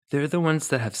 They're the ones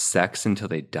that have sex until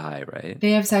they die, right?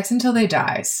 They have sex until they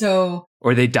die. So,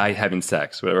 or they die having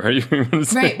sex, whatever you want to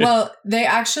say. Right. Well, they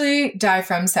actually die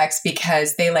from sex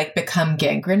because they like become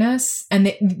gangrenous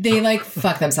and they like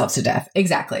fuck themselves to death.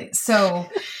 Exactly. So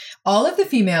all of the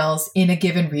females in a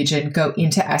given region go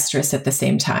into estrus at the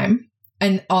same time.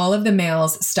 And all of the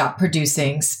males stop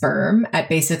producing sperm at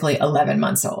basically 11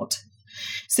 months old.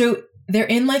 So they're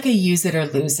in like a use it or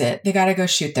lose it. They got to go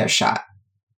shoot their shot.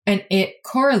 And it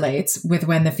correlates with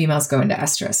when the females go into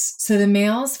estrus. So the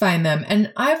males find them.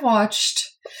 And I've watched,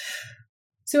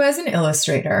 so as an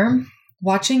illustrator,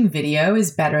 watching video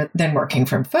is better than working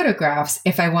from photographs.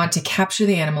 If I want to capture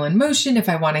the animal in motion, if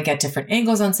I want to get different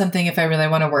angles on something, if I really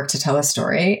want to work to tell a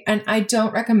story. And I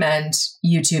don't recommend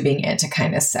YouTubing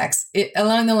antechinus sex.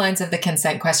 Along the lines of the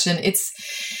consent question, it's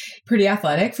pretty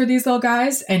athletic for these little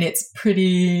guys and it's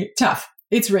pretty tough.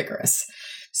 It's rigorous.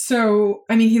 So,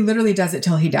 I mean, he literally does it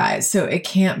till he dies. So it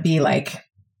can't be like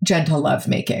gentle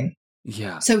lovemaking.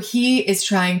 Yeah. So he is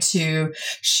trying to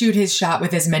shoot his shot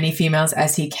with as many females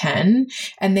as he can.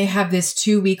 And they have this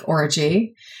 2-week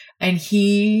orgy. And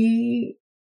they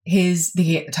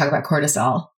talk about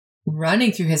cortisol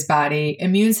running through his body.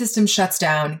 Immune system shuts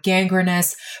down,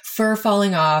 gangrenous, fur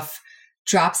falling off,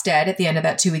 drops dead at the end of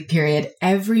that 2-week period.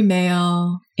 Every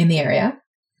male in the area.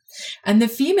 And the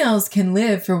females can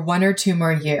live for 1 or 2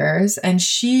 more years. And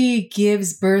she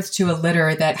gives birth to a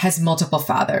litter that has multiple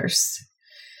fathers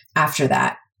after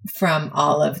that from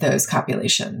all of those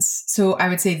copulations. So I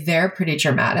would say they're pretty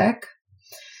dramatic.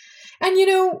 And,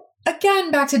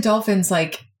 again, back to dolphins,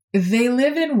 like they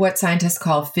live in what scientists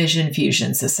call fission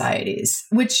fusion societies,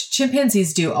 which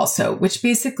chimpanzees do also, which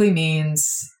basically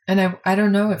means, and I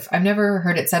don't know if I've never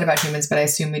heard it said about humans, but I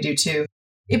assume we do too.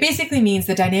 It basically means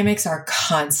the dynamics are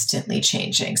constantly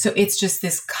changing. So it's just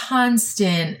this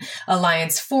constant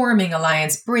alliance forming,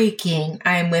 alliance breaking.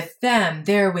 I'm with them.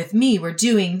 They're with me. We're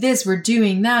doing this. We're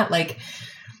doing that. Like,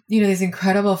 these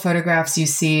incredible photographs you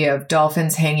see of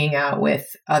dolphins hanging out with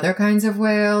other kinds of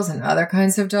whales and other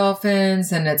kinds of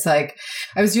dolphins. And it's like,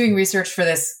 I was doing research for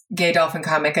this gay dolphin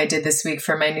comic I did this week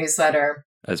for my newsletter.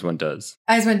 As one does.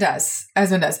 As one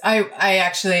does. I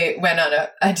actually went on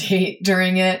a date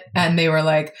during it and they were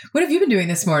like, what have you been doing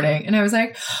this morning? And I was like,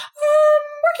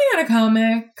 working on a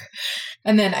comic.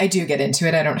 And then I do get into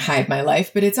it. I don't hide my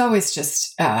life, but it's always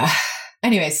just,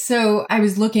 anyway, so I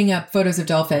was looking up photos of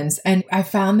dolphins and I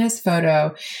found this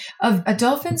photo of a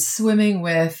dolphin swimming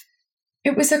with,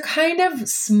 it was a kind of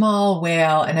small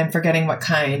whale, and I'm forgetting what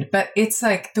kind, but it's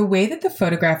like the way that the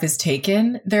photograph is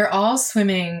taken, they're all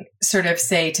swimming sort of,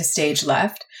 say, to stage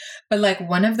left, but like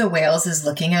one of the whales is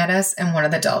looking at us and one of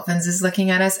the dolphins is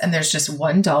looking at us, and there's just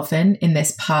one dolphin in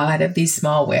this pod of these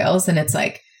small whales, and it's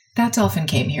like, that dolphin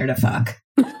came here to fuck.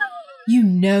 You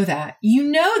know that.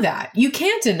 You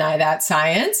can't deny that,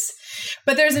 science.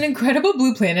 But there's an incredible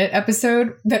Blue Planet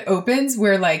episode that opens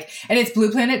where and it's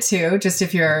Blue Planet 2, just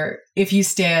if you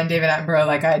stan David Attenborough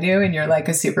like I do and you're like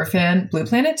a super fan, Blue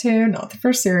Planet 2, not the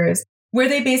first series, where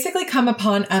they basically come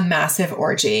upon a massive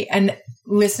orgy. And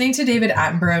listening to David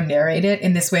Attenborough narrate it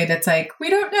in this way that's like, we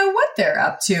don't know what they're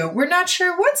up to. We're not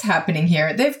sure what's happening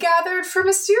here. They've gathered for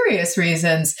mysterious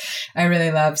reasons. I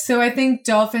really love. So I think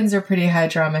dolphins are pretty high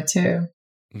drama too.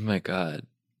 Oh my God.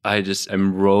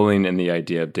 I'm rolling in the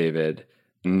idea of David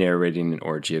narrating an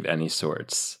orgy of any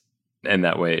sorts. And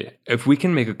that way, if we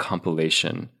can make a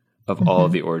compilation of all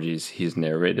the orgies he's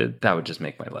narrated, that would just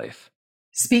make my life.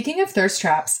 Speaking of thirst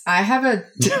traps, I have a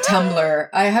Tumblr.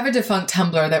 I have a defunct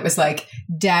Tumblr that was like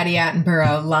Daddy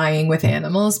Attenborough lying with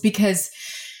animals, because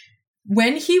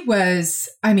when he was,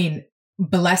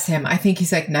 bless him, I think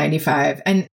he's like 95.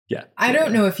 And yeah, I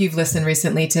don't know if you've listened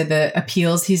recently to the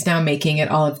appeals he's now making at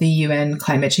all of the UN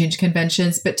climate change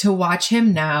conventions, but to watch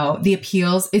him now, the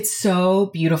appeals, it's so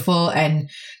beautiful and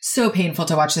so painful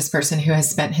to watch this person who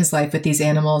has spent his life with these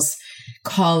animals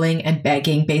calling and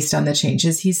begging based on the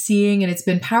changes he's seeing. And it's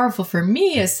been powerful for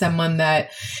me as someone that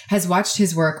has watched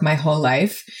his work my whole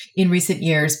life in recent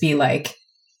years be like,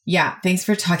 yeah, thanks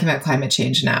for talking about climate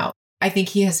change now. I think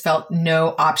he has felt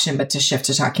no option but to shift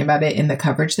to talking about it in the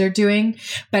coverage they're doing.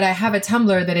 But I have a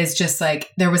Tumblr that is just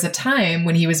like, there was a time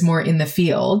when he was more in the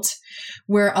field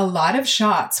where a lot of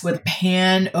shots would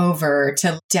pan over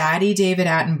to Daddy David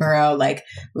Attenborough, like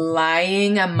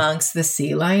lying amongst the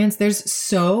sea lions. There's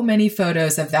so many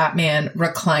photos of that man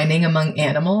reclining among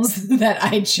animals that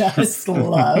I just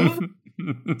love.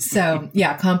 So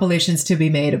yeah, compilations to be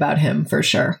made about him for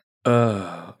sure.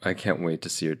 Oh, I can't wait to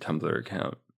see your Tumblr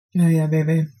account. Oh yeah,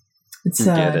 baby. It's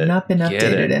not been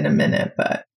updated in a minute,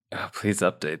 but please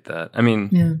update that. I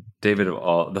mean, David, the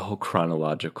whole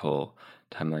chronological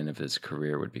timeline of his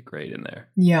career would be great in there.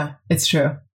 Yeah, it's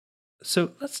true.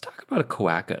 So let's talk about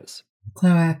cloacas.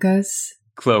 Cloacas.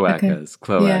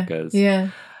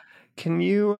 Yeah. Can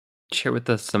you share with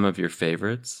us some of your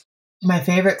favorites? My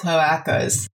favorite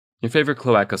cloacas. Your favorite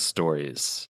cloaca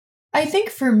stories? I think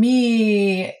for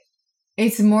me,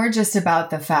 it's more just about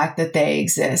the fact that they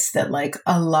exist, that like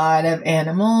a lot of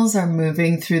animals are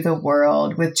moving through the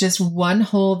world with just one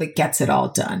hole that gets it all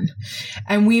done.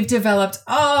 And we've developed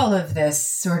all of this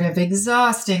sort of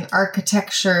exhausting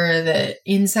architecture that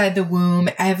inside the womb,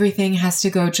 everything has to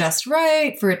go just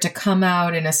right for it to come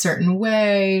out in a certain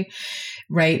way.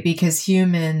 Right? Because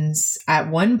humans, at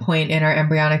one point in our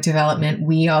embryonic development,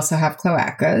 we also have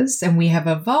cloacas, and we have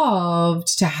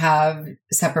evolved to have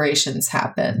separations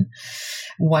happen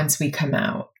once we come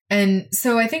out. And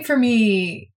so I think for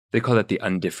me, they call that the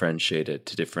undifferentiated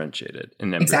to differentiated.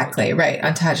 Exactly, right.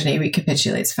 Ontogeny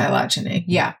recapitulates phylogeny.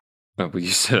 Yeah. Oh, but you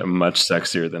said it much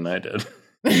sexier than I did.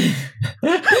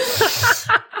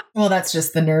 Well, that's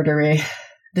just the nerdery.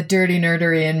 The dirty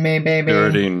nerdery in me, baby.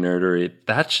 Dirty nerdery.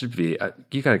 That should be,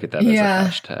 you got to get that as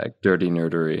a hashtag. Dirty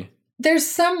nerdery. There's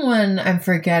someone I'm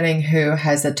forgetting who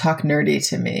has a Talk Nerdy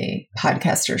to Me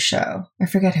podcaster show. I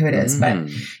forget who it is, but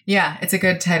yeah, it's a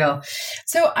good title.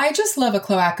 So I just love a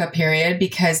cloaca period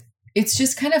because it's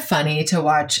just kind of funny to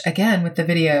watch again with the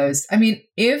videos. I mean,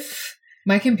 if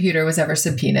my computer was ever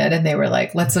subpoenaed and they were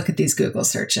like, let's look at these Google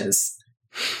searches.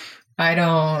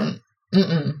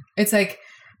 It's like,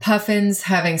 puffins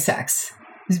having sex.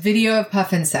 This video of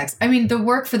puffin sex. I mean, the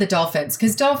work for the dolphins,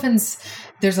 because dolphins,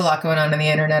 there's a lot going on the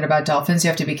internet about dolphins. You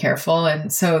have to be careful.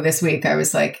 And so this week I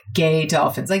was like, gay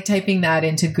dolphins, like typing that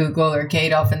into Google or gay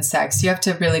dolphin sex. You have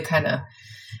to really kind of,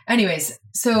 anyways.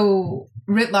 So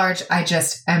writ large, I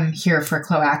just am here for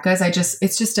cloacas.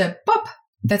 It's just a pop.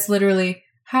 That's literally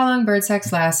how long bird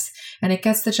sex lasts, and it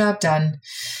gets the job done.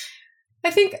 I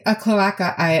think a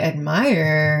cloaca I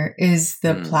admire is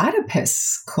the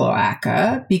platypus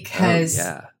cloaca because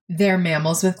they're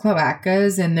mammals with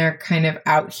cloacas, and they're kind of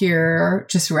out here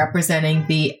just representing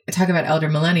talk about elder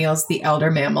millennials, the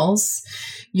elder mammals,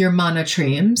 your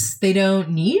monotremes. They don't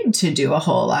need to do a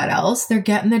whole lot else. They're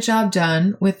getting the job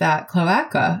done with that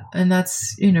cloaca. And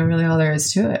that's, really all there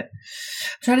is to it.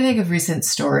 I'm trying to think of recent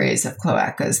stories of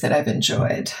cloacas that I've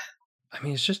enjoyed. I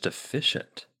mean, it's just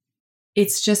efficient.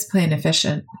 It's just plain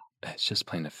efficient. It's just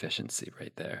plain efficiency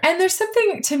right there. And there's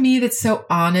something to me that's so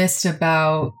honest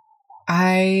about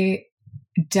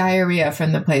diarrhea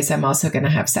from the place I'm also going to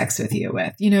have sex with you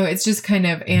with. It's just kind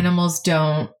of animals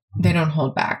don't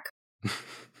hold back.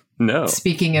 No.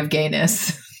 Speaking of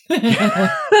gayness.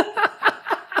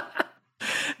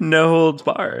 No holds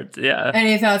barred. Yeah.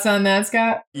 Any thoughts on that,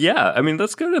 Scott? Yeah. I mean,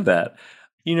 let's go to that.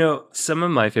 Some of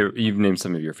my favorite, you've named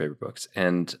some of your favorite books,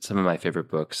 and some of my favorite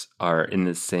books are in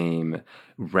the same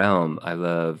realm. I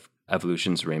love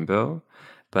Evolution's Rainbow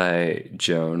by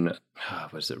Joan,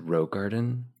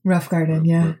 Roughgarden? Roughgarden,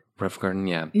 yeah. Roughgarden,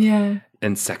 yeah. Yeah.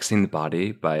 And Sexing the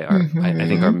Body by our, I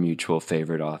think our mutual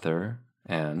favorite author,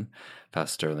 Anne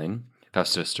Fausto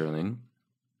Sterling.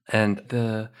 And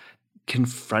the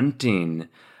confronting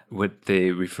what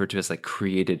they refer to as like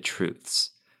created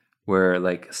truths, where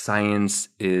like science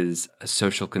is a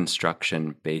social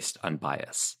construction based on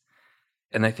bias.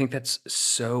 And I think that's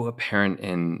so apparent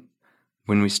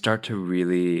when we start to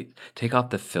really take off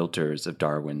the filters of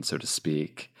Darwin, so to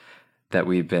speak, that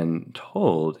we've been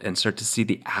told, and start to see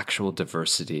the actual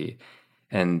diversity,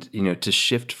 and, to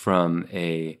shift from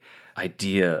a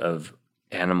idea of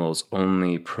animals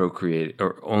only procreate,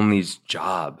 or only's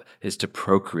job is to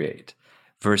procreate,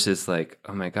 versus like,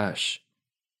 oh my gosh,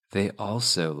 they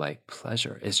also like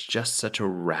pleasure. It's just such a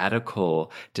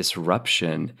radical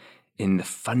disruption in the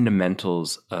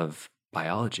fundamentals of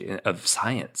biology, of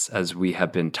science, as we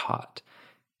have been taught.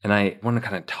 And I want to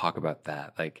kind of talk about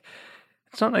that. Like,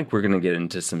 it's not like we're going to get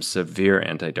into some severe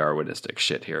anti-Darwinistic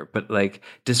shit here, but like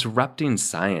disrupting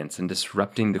science and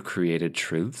disrupting the created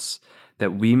truths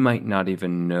that we might not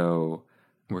even know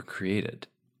were created.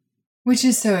 Which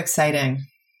is so exciting.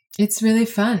 It's really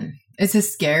fun. It's a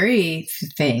scary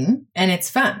thing, and it's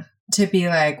fun to be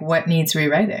like, what needs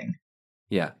rewriting?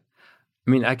 Yeah.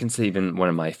 I mean, I can say even one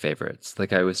of my favorites.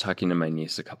 Like, I was talking to my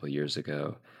niece a couple of years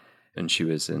ago, and she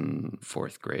was in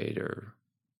 4th grade or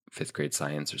 5th grade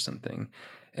science or something.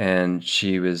 And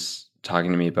she was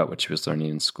talking to me about what she was learning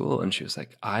in school. And she was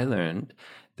like, I learned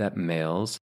that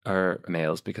males are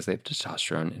males because they have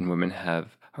testosterone and women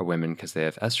are women because they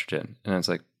have estrogen. And I was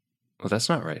like, well, that's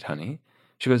not right, honey.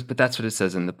 She goes, but that's what it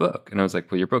says in the book. And I was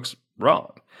like, well, your book's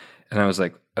wrong. And I was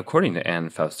like, according to Anne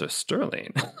Fausto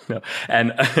Sterling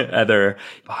and other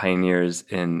pioneers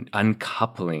in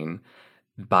uncoupling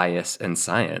bias and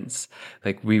science,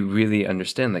 like we really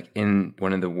understand, like in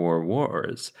one of the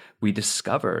wars, we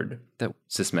discovered that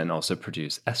cis men also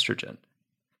produce estrogen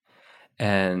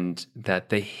and that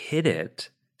they hid it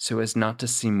so as not to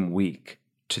seem weak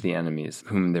to the enemies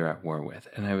whom they're at war with.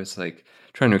 And I was like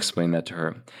trying to explain that to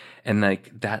her. And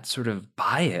like that sort of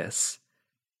bias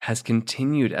has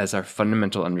continued as our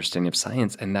fundamental understanding of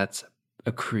science. And that's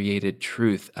a created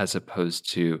truth as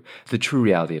opposed to the true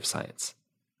reality of science.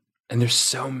 And there's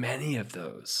so many of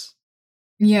those.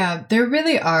 Yeah, there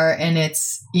really are. And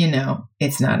it's,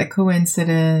 it's not a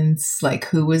coincidence. Like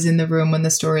who was in the room when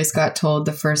the stories got told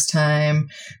the first time,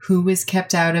 who was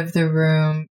kept out of the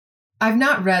room. I've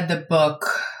not read the book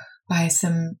by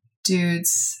some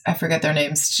dudes, I forget their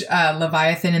names,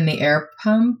 Leviathan and the Air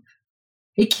Pump.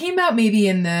 It came out maybe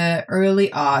in the early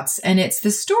aughts, and it's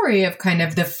the story of kind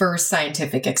of the first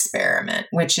scientific experiment,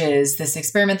 which is this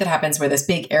experiment that happens where this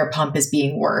big air pump is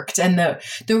being worked. And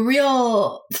the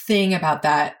real thing about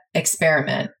that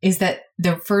experiment is that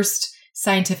the first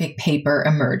scientific paper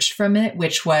emerged from it,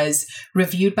 which was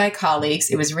reviewed by colleagues.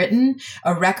 It was written,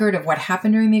 a record of what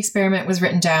happened during the experiment was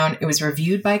written down. It was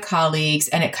reviewed by colleagues,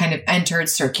 and it kind of entered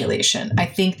circulation. I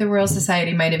think the Royal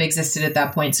Society might have existed at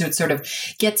that point. So it sort of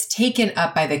gets taken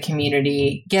up by the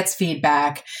community, gets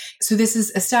feedback. So this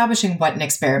is establishing what an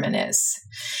experiment is.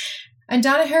 And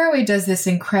Donna Haraway does this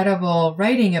incredible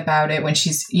writing about it when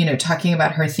she's, talking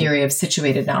about her theory of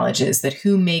situated knowledges, that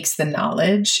who makes the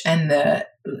knowledge and the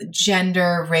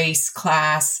gender, race,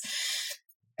 class,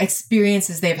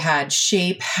 experiences they've had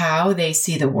shape how they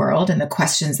see the world and the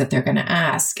questions that they're going to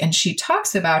ask. And she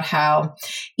talks about how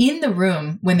in the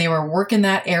room, when they were working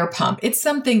that air pump, it's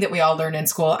something that we all learned in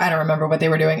school. I don't remember what they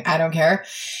were doing. I don't care.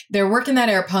 They're working that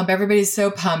air pump. Everybody's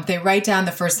so pumped. They write down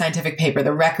the first scientific paper,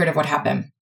 the record of what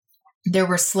happened. There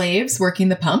were slaves working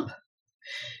the pump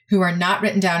who are not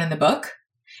written down in the book.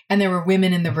 And there were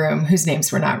women in the room whose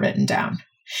names were not written down.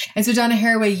 And so Donna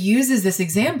Haraway uses this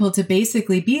example to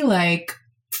basically be like,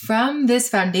 from this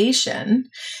foundation,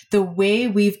 the way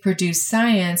we've produced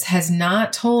science has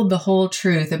not told the whole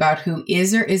truth about who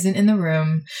is or isn't in the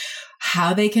room,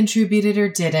 how they contributed or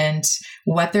didn't,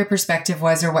 what their perspective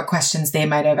was, or what questions they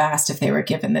might have asked if they were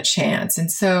given the chance.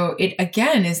 And so it,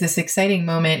 again, is this exciting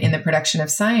moment in the production of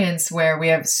science where we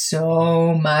have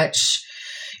so much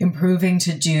improving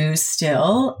to do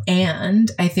still.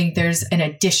 And I think there's an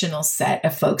additional set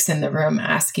of folks in the room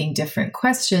asking different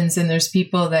questions. And there's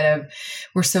people that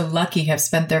were so lucky, have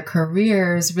spent their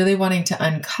careers really wanting to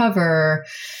uncover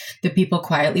the people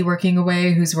quietly working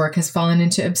away whose work has fallen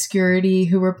into obscurity,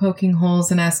 who were poking holes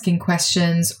and asking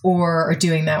questions, or are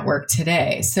doing that work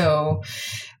today. So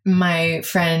my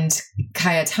friend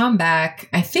Kaya Tombach,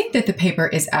 I think that the paper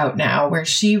is out now, where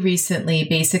she recently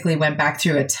basically went back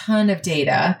through a ton of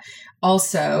data,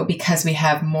 also because we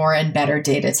have more and better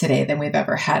data today than we've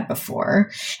ever had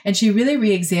before. And she really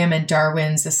re-examined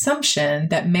Darwin's assumption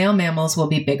that male mammals will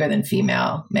be bigger than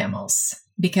female mammals.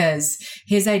 Because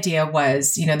his idea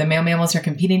was, the male mammals are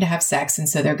competing to have sex, and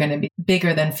so they're going to be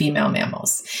bigger than female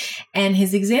mammals. And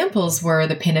his examples were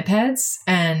the pinnipeds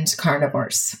and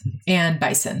carnivores and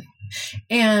bison.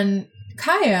 And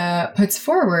Kaya puts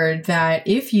forward that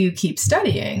if you keep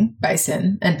studying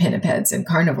bison and pinnipeds and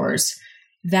carnivores,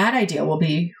 that idea will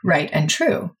be right and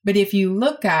true. But if you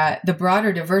look at the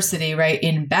broader diversity, right,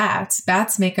 in bats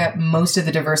make up most of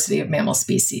the diversity of mammal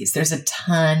species. There's a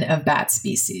ton of bat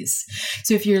species.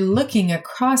 So if you're looking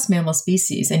across mammal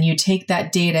species and you take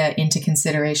that data into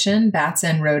consideration, bats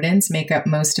and rodents make up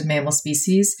most of mammal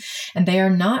species, and they are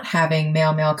not having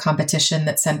male-male competition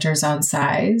that centers on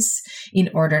size in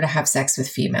order to have sex with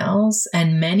females.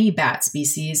 And many bat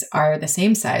species are the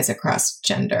same size across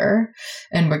gender.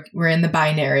 And we're in the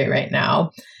binary right now.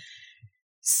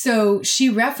 So she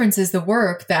references the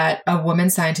work that a woman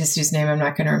scientist whose name I'm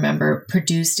not going to remember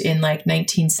produced in like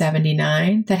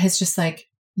 1979 that has just like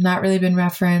not really been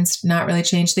referenced, not really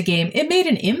changed the game. It made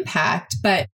an impact,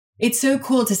 but it's so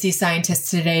cool to see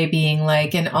scientists today being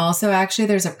like, and also actually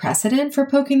there's a precedent for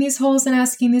poking these holes and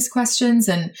asking these questions.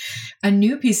 And a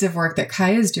new piece of work that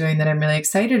Kaya is doing that I'm really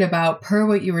excited about, per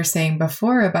what you were saying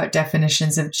before about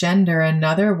definitions of gender,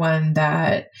 another one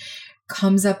that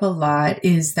comes up a lot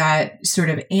is that sort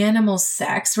of animal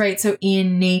sex, right? So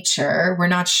in nature, we're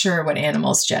not sure what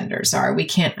animals' genders are. We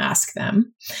can't ask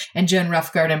them. And Joan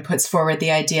Roughgarden puts forward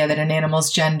the idea that an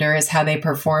animal's gender is how they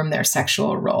perform their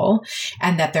sexual role,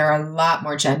 and that there are a lot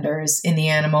more genders in the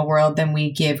animal world than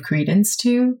we give credence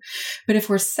to. But if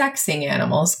we're sexing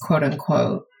animals, quote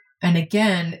unquote, and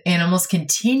again, animals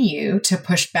continue to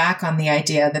push back on the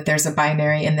idea that there's a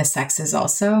binary in the sexes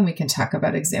also, and we can talk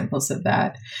about examples of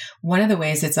that. One of the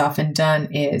ways it's often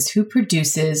done is who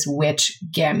produces which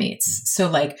gametes. So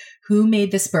like who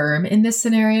made the sperm in this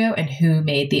scenario and who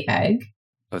made the egg.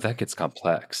 Oh, that gets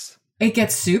complex. It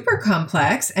gets super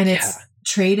complex, and it's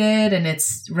traded, and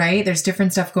it's right. There's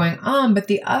different stuff going on. But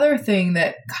the other thing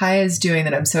that Kaya is doing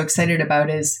that I'm so excited about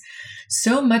is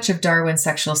so much of Darwin's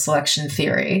sexual selection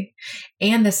theory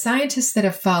and the scientists that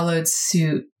have followed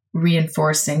suit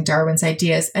reinforcing Darwin's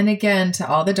ideas. And again, to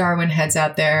all the Darwin heads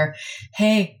out there,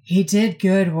 hey, he did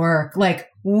good work. Like,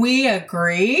 we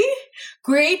agree.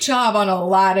 Great job on a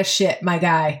lot of shit, my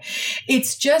guy.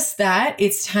 It's just that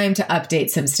it's time to update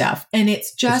some stuff. And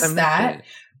it's just that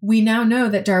we now know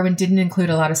that Darwin didn't include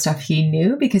a lot of stuff he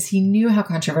knew because he knew how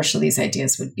controversial these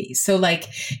ideas would be. So like,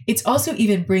 it's also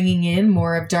even bringing in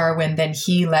more of Darwin than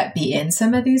he let be in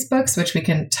some of these books, which we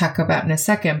can talk about in a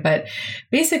second. But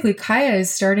basically, Kaya is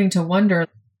starting to wonder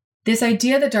this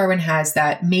idea that Darwin has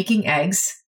that making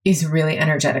eggs is really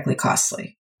energetically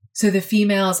costly. So the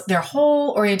females, their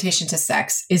whole orientation to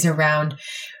sex is around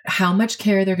how much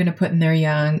care they're going to put in their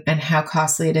young and how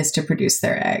costly it is to produce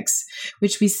their eggs,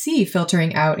 which we see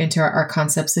filtering out into our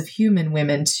concepts of human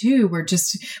women too.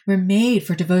 We're made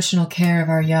for devotional care of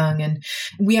our young, and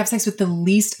we have sex with the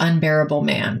least unbearable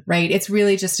man, right? It's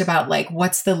really just about like,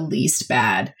 what's the least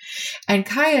bad? And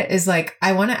Kaya is like,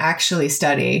 I want to actually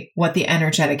study what the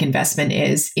energetic investment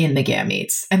is in the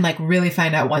gametes and like really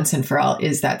find out once and for all,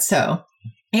 is that so?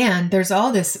 And there's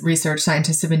all this research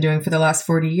scientists have been doing for the last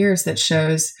 40 years that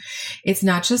shows it's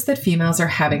not just that females are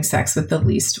having sex with the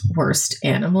least worst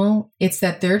animal. It's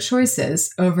that their choices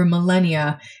over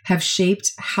millennia have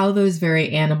shaped how those very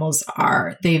animals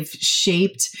are. They've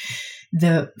shaped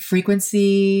the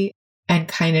frequency and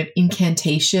kind of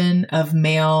incantation of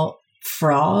male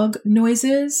frog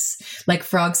noises. Like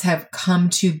frogs have come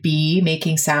to be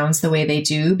making sounds the way they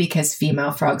do because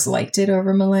female frogs liked it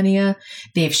over millennia.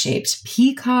 They've shaped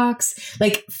peacocks.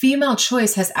 Like female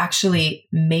choice has actually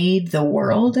made the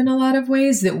world in a lot of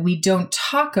ways that we don't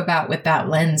talk about with that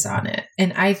lens on it.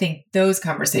 And I think those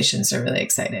conversations are really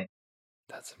exciting.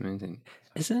 That's amazing.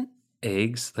 Isn't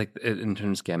eggs, like in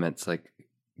terms of gametes, like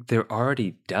they're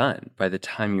already done by the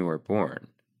time you were born?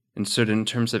 And so in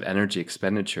terms of energy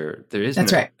expenditure, there is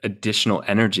no additional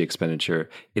energy expenditure.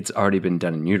 It's already been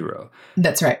done in utero.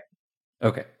 That's right.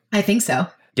 Okay. I think so.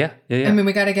 Yeah. I mean,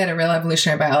 we got to get a real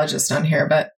evolutionary biologist on here,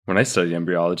 but when I studied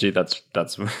embryology, that's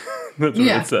what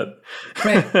it said.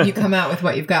 Right. You come out with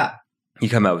what you've got. You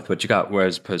come out with what you got,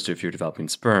 whereas opposed to if you're developing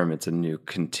sperm, it's a new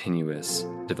continuous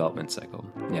development cycle.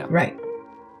 Yeah. Right.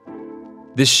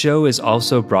 This show is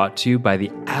also brought to you by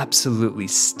the absolutely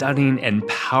stunning and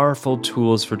powerful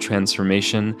tools for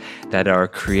transformation that are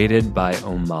created by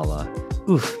Omala.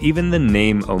 Oof, even the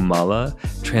name Omala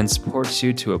transports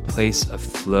you to a place of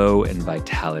flow and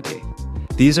vitality.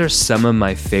 These are some of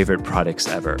my favorite products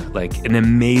ever, like an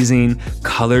amazing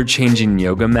color-changing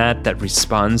yoga mat that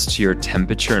responds to your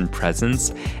temperature and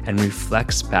presence and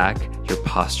reflects back your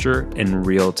posture in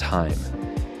real time.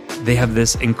 They have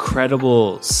this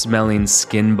incredible smelling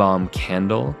skin balm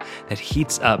candle that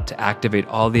heats up to activate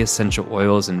all the essential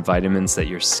oils and vitamins that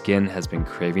your skin has been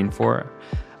craving for.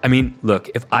 I mean, look,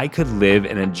 if I could live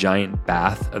in a giant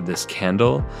bath of this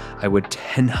candle, I would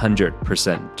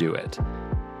 100% do it.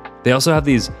 They also have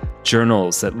these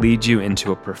journals that lead you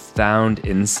into a profound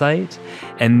insight,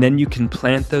 and then you can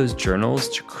plant those journals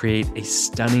to create a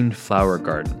stunning flower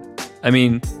garden. I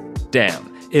mean,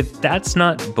 damn. If that's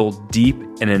not both deep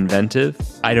and inventive,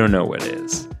 I don't know what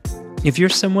is. If you're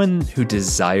someone who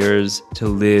desires to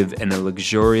live in a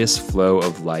luxurious flow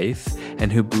of life and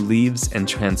who believes in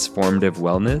transformative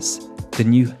wellness,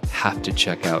 then you have to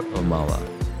check out Omala.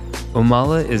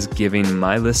 Omala is giving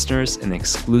my listeners an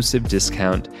exclusive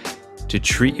discount to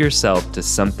treat yourself to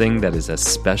something that is as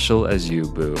special as you,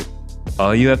 boo.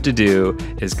 All you have to do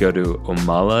is go to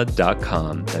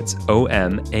omala.com, that's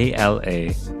OMALA.com,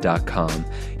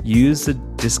 use the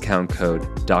discount code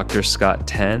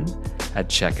DrScott10 at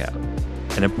checkout,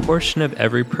 and a portion of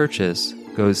every purchase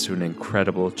goes to an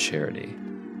incredible charity.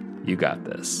 You got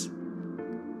this.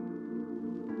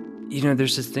 You know,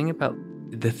 there's this thing about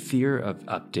the fear of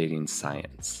updating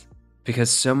science, because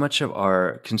so much of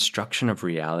our construction of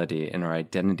reality and our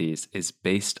identities is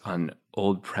based on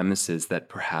old premises that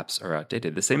perhaps are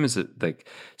outdated. The same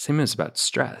as about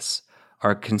stress.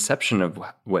 Our conception of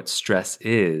what stress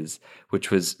is,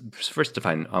 which was first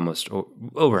defined almost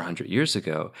over 100 years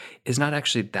ago, is not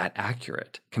actually that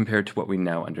accurate compared to what we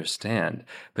now understand.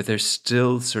 But there's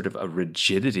still sort of a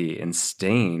rigidity and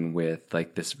staying with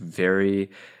like this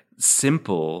very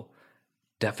simple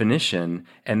definition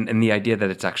and the idea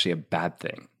that it's actually a bad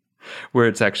thing, where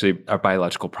it's actually a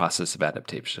biological process of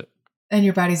adaptation. And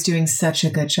your body's doing such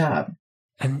a good job.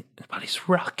 And your body's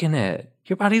rocking it.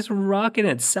 Your body's rocking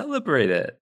it. Celebrate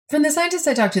it. From the scientists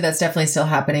I talked to, that's definitely still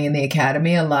happening in the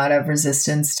academy, a lot of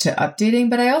resistance to updating.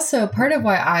 But I also, part of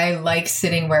why I like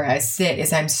sitting where I sit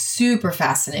is I'm super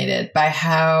fascinated by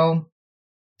how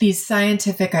these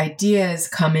scientific ideas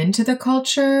come into the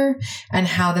culture and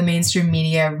how the mainstream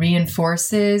media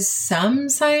reinforces some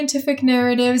scientific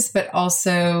narratives, but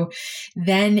also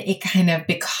then it kind of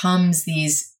becomes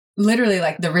these literally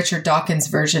like the Richard Dawkins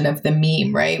version of the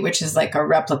meme, right? Which is like a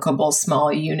replicable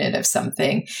small unit of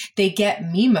something. They get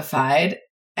memeified,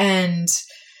 and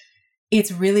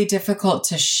it's really difficult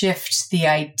to shift the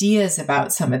ideas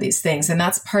about some of these things. And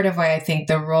that's part of why I think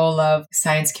the role of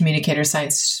science communicator,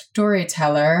 science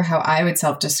storyteller, how I would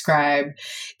self-describe,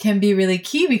 can be really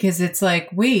key, because it's like,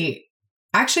 wait,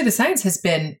 actually the science has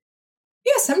been,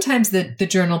 sometimes the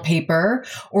journal paper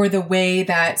or the way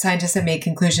that scientists have made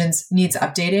conclusions needs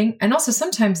updating. And also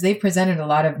sometimes they've presented a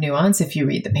lot of nuance if you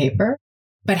read the paper,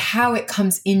 but how it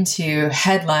comes into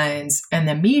headlines and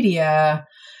the media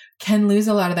can lose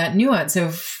a lot of that nuance. So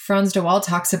Frans de Waal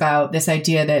talks about this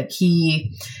idea that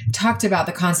he talked about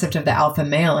the concept of the alpha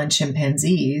male in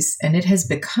chimpanzees, and it has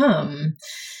become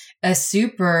a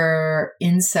super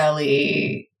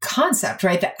incel-y concept,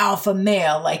 right? The alpha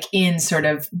male, like in sort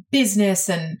of business,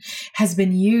 and has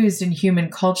been used in human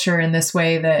culture in this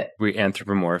way that we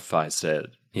anthropomorphized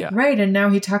it. Yeah. Right. And now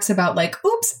he talks about like,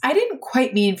 oops, I didn't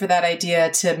quite mean for that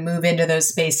idea to move into those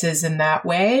spaces in that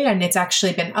way. And it's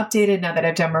actually been updated now that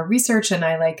I've done more research, and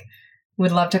I like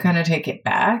would love to kind of take it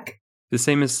back. The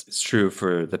same is true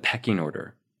for the pecking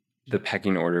order. The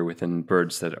pecking order within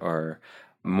birds that are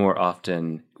more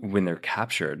often, when they're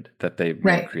captured, that they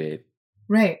create.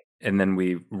 Right. And then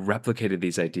we replicated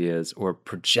these ideas or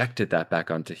projected that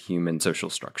back onto human social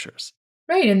structures.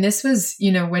 Right. And this was,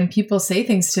 when people say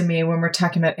things to me when we're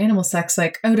talking about animal sex,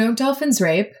 like, oh, don't dolphins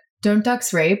rape, don't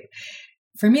ducks rape.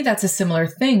 For me, that's a similar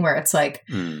thing where it's like,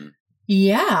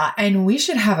 yeah, and we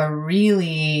should have a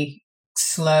really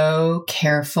slow,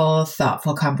 careful,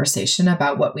 thoughtful conversation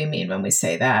about what we mean when we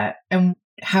say that and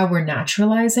how we're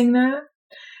naturalizing that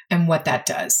and what that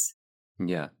does.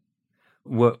 Yeah.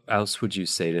 What else would you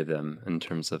say to them in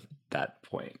terms of that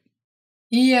point?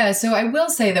 Yeah, so I will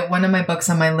say that one of my books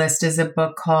on my list is a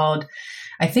book called,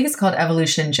 I think it's called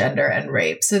Evolution, Gender, and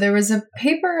Rape. So there was a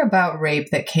paper about rape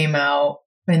that came out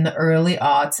in the early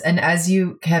aughts. And as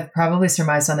you have probably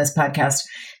surmised on this podcast,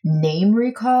 name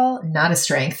recall, not a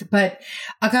strength, but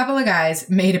a couple of guys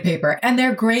made a paper, and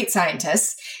they're great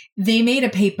scientists. They made a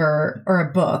paper or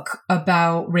a book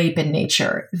about rape in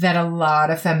nature that a lot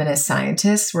of feminist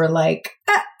scientists were like,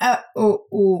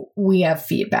 we have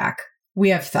feedback. We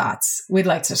have thoughts. We'd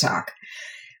like to talk.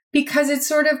 Because it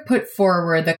sort of put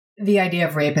forward the idea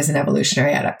of rape as an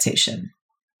evolutionary adaptation.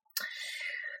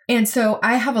 And so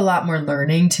I have a lot more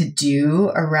learning to do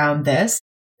around this.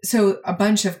 So a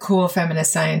bunch of cool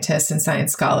feminist scientists and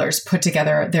science scholars put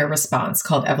together their response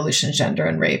called Evolution, Gender,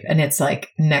 and Rape. And it's like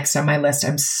next on my list.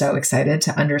 I'm so excited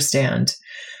to understand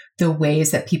the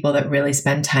ways that people that really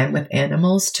spend time with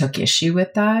animals took issue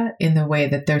with that in the way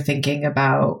that they're thinking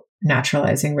about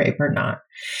naturalizing rape or not.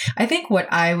 I think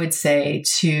what I would say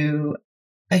to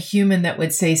a human that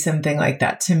would say something like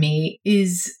that to me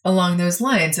is along those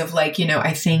lines of like,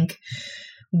 I think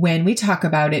when we talk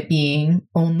about it being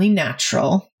only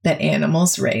natural that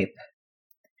animals rape,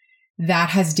 that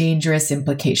has dangerous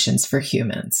implications for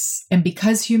humans. And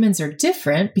because humans are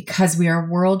different, because we are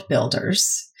world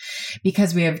builders,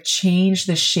 because we have changed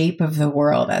the shape of the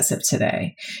world as of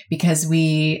today, because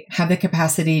we have the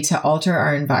capacity to alter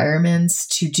our environments,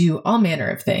 to do all manner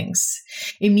of things,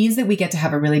 it means that we get to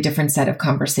have a really different set of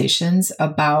conversations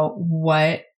about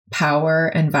what power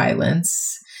and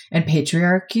violence and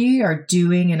patriarchy are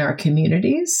doing in our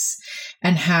communities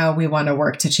and how we want to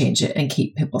work to change it and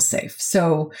keep people safe.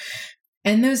 So,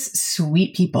 and those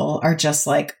sweet people are just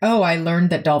like, oh, I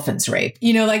learned that dolphins rape.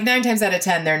 Like 9 times out of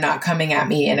 10, they're not coming at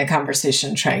me in a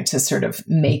conversation trying to sort of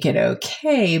make it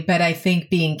okay. But I think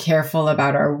being careful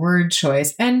about our word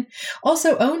choice and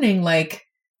also owning like,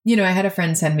 I had a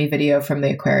friend send me video from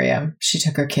the aquarium. She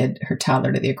took her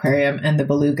toddler to the aquarium, and the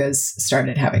belugas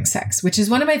started having sex, which is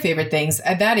one of my favorite things.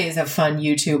 That is a fun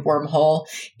YouTube wormhole,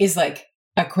 is like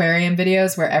aquarium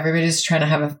videos where everybody's trying to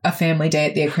have a family day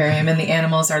at the aquarium and the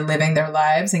animals are living their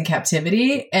lives in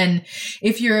captivity. And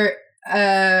if you're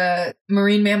a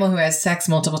marine mammal who has sex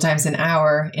multiple times an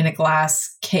hour in a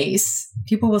glass case,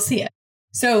 people will see it.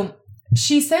 So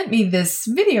she sent me this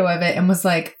video of it and was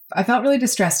like, I felt really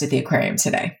distressed at the aquarium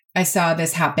today. I saw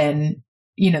this happen.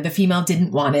 The female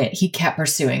didn't want it. He kept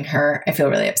pursuing her. I feel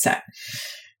really upset.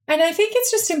 And I think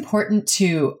it's just important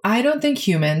I don't think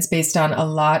humans, based on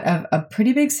a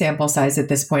pretty big sample size at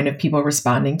this point of people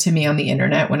responding to me on the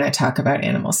internet when I talk about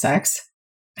animal sex,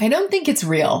 I don't think it's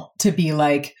real to be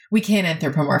like, we can't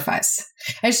anthropomorphize.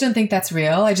 I just don't think that's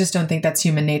real. I just don't think that's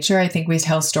human nature. I think we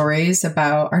tell stories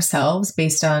about ourselves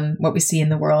based on what we see in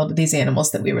the world, these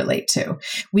animals that we relate to.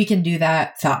 We can do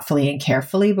that thoughtfully and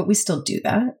carefully, but we still do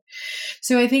that.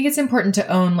 So I think it's important to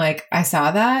own, like, I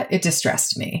saw that, it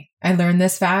distressed me. I learned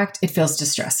this fact, it feels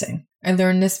distressing. I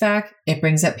learned this fact, it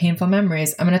brings up painful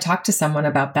memories. I'm going to talk to someone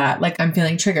about that. Like, I'm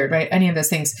feeling triggered, right? Any of those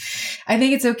things. I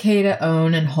think it's okay to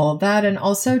own and hold that, and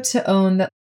also to own that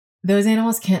those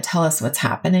animals can't tell us what's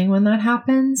happening when that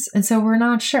happens. And so we're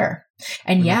not sure.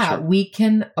 And we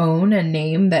can own and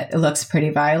name that it looks pretty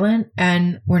violent,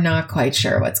 and we're not quite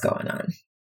sure what's going on.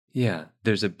 Yeah,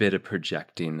 there's a bit of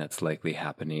projecting that's likely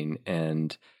happening.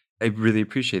 And I really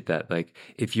appreciate that. Like,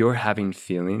 if you're having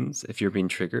feelings, if you're being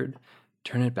triggered,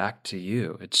 turn it back to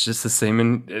you. It's just the same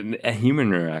in human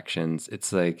interactions.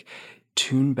 It's like,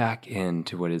 tune back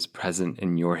into what is present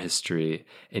in your history,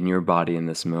 in your body in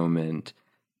this moment,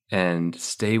 and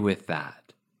stay with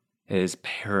that. It is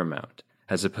paramount,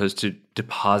 as opposed to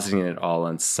depositing it all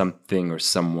on something or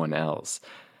someone else,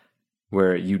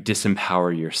 where you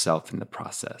disempower yourself in the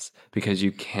process because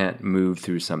you can't move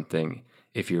through something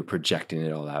if you're projecting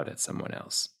it all out at someone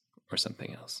else or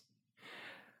something else.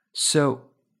 So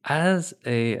as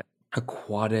a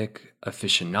aquatic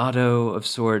aficionado of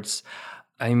sorts,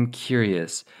 I'm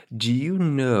curious, do you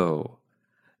know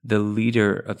the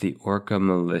leader of the orca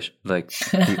militia, like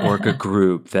the orca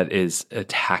group that is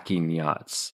attacking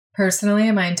yachts? Personally,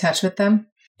 am I in touch with them?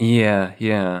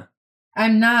 Yeah.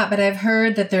 I'm not, but I've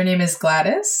heard that their name is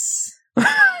Gladys.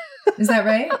 Is that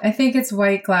right? I think it's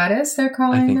White Gladys they're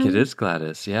calling I think them. It is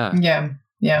Gladys, yeah.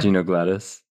 Yeah. Do you know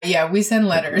Gladys? Yeah, we send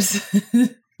letters.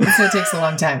 So it takes a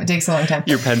long time.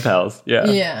 Your pen pals,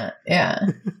 yeah. Yeah.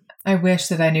 I wish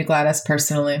that I knew Gladys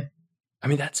personally. I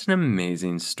mean, that's an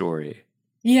amazing story.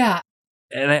 Yeah.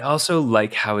 And I also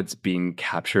like how it's being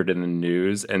captured in the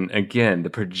news. And again, the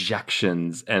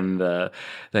projections and the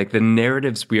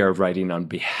narratives we are writing on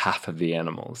behalf of the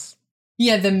animals.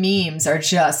 Yeah, the memes are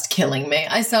just killing me.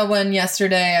 I saw one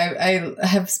yesterday. I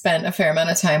have spent a fair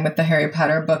amount of time with the Harry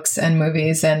Potter books and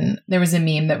movies. And there was a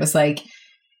meme that was like,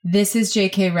 this is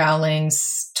J.K.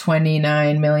 Rowling's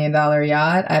 $29 million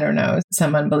yacht. I don't know,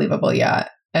 some unbelievable yacht.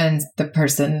 And the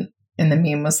person in the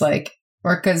meme was like,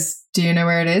 orcas, do you know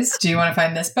where it is? Do you want to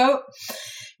find this boat?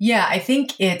 Yeah, I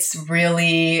think it's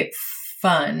really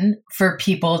fun for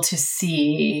people to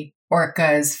see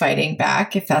orcas fighting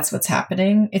back, if that's what's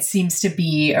happening. It seems to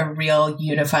be a real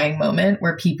unifying moment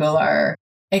where people are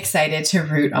excited to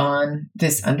root on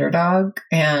this underdog.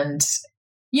 And,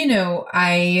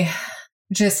 I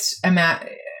just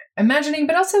imagining,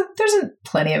 but also there's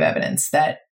plenty of evidence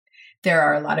that there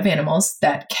are a lot of animals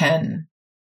that can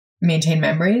maintain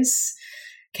memories,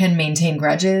 can maintain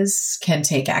grudges, can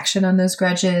take action on those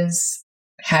grudges,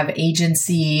 have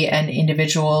agency and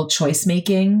individual choice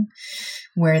making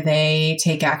where they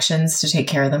take actions to take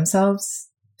care of themselves.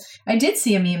 I did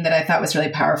see a meme that I thought was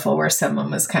really powerful where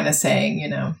someone was kind of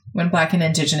saying, when Black and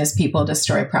Indigenous people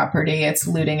destroy property, it's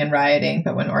looting and rioting,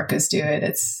 but when orcas do it,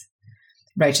 it's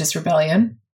righteous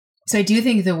rebellion. So I do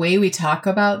think the way we talk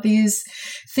about these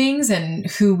things and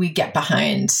who we get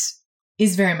behind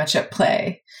is very much at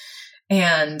play.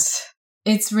 And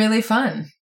it's really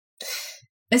fun,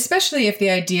 especially if the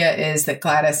idea is that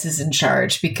Gladys is in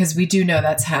charge, because we do know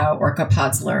that's how orca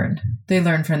pods learn. They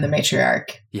learn from the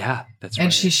matriarch. Yeah, that's right.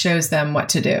 And she shows them what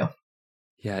to do.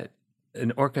 Yeah.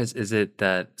 In orcas, is it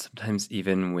that sometimes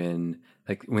even when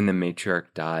the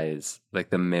matriarch dies, like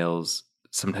the males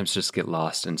sometimes just get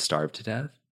lost and starve to death?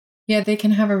 Yeah, they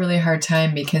can have a really hard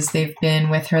time because they've been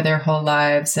with her their whole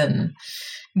lives. And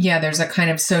yeah, there's a kind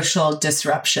of social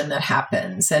disruption that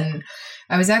happens. And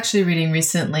I was actually reading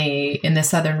recently in the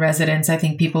Southern Residents, I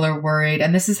think people are worried,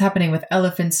 and this is happening with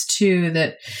elephants too,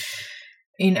 that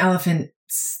in elephant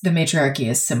the matriarchy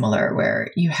is similar,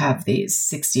 where you have these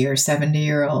 60 or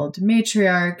 70-year-old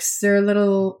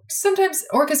matriarchs. Sometimes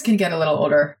orcas can get a little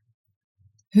older,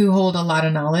 who hold a lot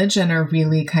of knowledge and are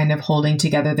really kind of holding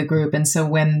together the group. And so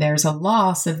when there's a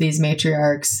loss of these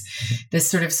matriarchs, this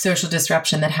sort of social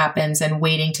disruption that happens and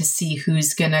waiting to see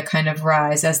who's going to kind of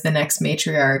rise as the next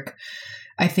matriarch,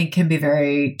 I think can be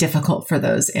very difficult for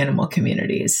those animal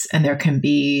communities. And there can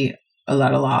be a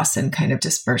lot of loss and kind of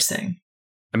dispersing.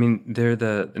 I mean,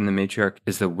 the matriarch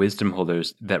is the wisdom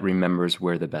holders that remembers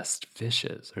where the best fish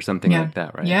is or something like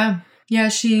that, right? Yeah. Yeah.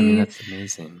 That's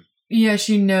amazing. Yeah,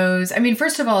 she knows. I mean,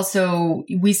 first of all, so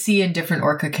we see in different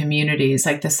orca communities,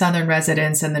 like the southern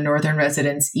residents and the northern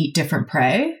residents eat different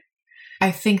prey.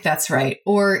 I think that's right.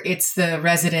 Or it's the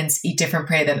residents eat different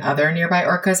prey than other nearby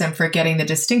orcas. I'm forgetting the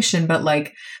distinction, but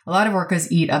like a lot of orcas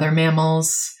eat other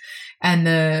mammals and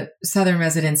the southern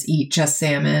residents eat just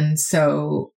salmon.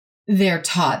 So they're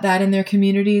taught that in their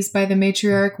communities by the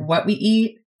matriarch, what we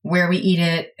eat, where we eat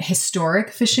it, historic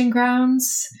fishing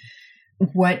grounds,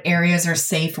 what areas are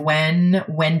safe when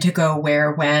to go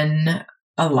where, when,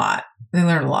 a lot. They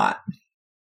learn a lot.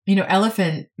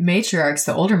 Elephant matriarchs,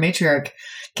 the older matriarch,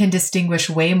 can distinguish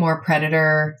way more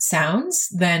predator sounds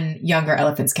than younger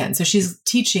elephants can. So she's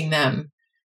teaching them.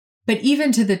 But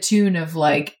even to the tune of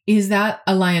like, is that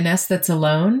a lioness that's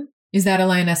alone? Is that a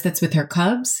lioness that's with her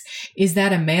cubs? Is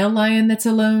that a male lion that's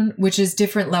alone? Which is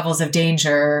different levels of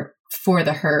danger for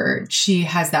the herd. She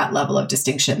has that level of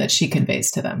distinction that she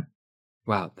conveys to them.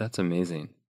 Wow, that's amazing.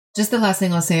 Just the last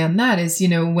thing I'll say on that is,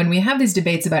 when we have these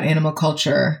debates about animal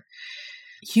culture,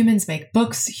 humans make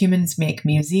books, humans make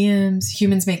museums,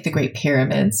 humans make the Great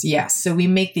Pyramids. Yes, so we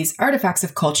make these artifacts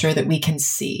of culture that we can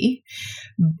see.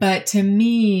 But to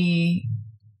me,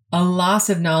 a loss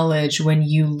of knowledge when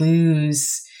you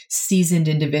lose seasoned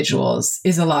individuals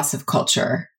is a loss of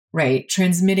culture, right?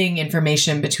 Transmitting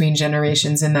information between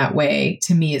generations in that way,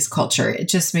 to me, is culture. It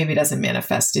just maybe doesn't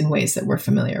manifest in ways that we're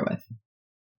familiar with.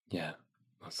 Yeah,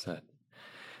 well said.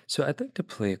 So I'd like to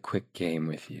play a quick game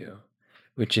with you,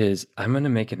 which is I'm going to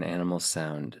make an animal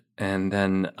sound, and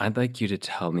then I'd like you to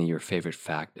tell me your favorite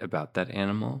fact about that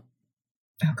animal.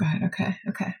 Oh, God. Okay.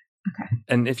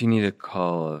 And if you need to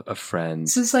call a friend.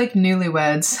 This is like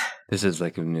newlyweds. This is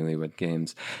like a newlywed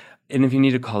games. And if you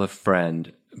need to call a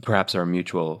friend, perhaps our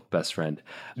mutual best friend,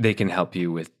 they can help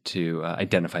you to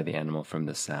identify the animal from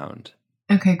the sound.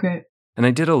 Okay, great. And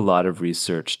I did a lot of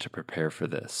research to prepare for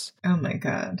this. Oh my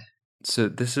God. So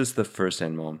this is the first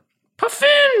animal.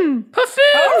 Puffin! Puffin!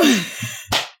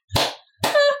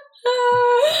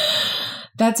 Oh.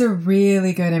 That's a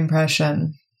really good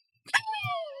impression.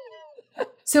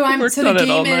 So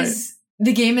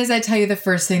the game is I tell you the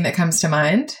first thing that comes to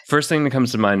mind. First thing that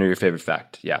comes to mind or your favorite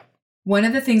fact. Yeah. One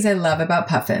of the things I love about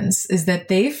puffins is that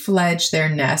they fledge their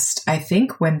nest, I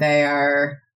think, when they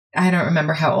are, I don't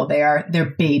remember how old they are. They're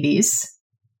babies.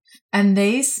 And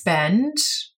they spend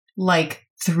like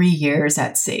 3 years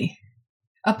at sea.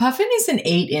 A puffin is an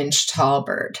 8-inch tall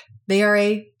bird. They are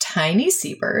a tiny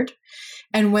seabird.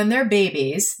 And when they're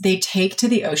babies, they take to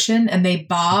the ocean and they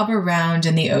bob around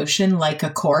in the ocean like a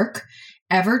cork,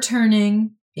 ever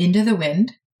turning into the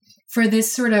wind for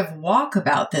this sort of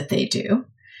walkabout that they do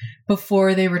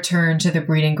before they return to the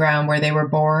breeding ground where they were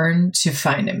born to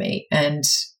find a mate and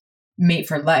mate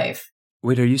for life.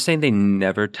 Wait, are you saying they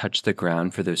never touch the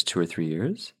ground for those 2 or 3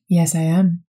 years? Yes, I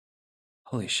am.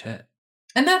 Holy shit.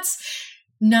 And that's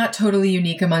not totally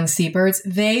unique among seabirds.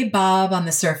 They bob on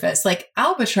the surface. Like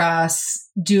albatross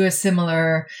do a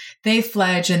similar, they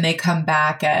fledge and they come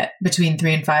back at between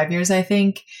 3 and 5 years, I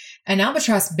think. And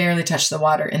albatross barely touch the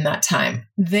water in that time.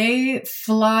 They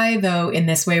fly, though, in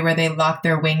this way where they lock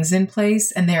their wings in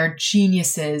place, and they are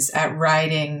geniuses at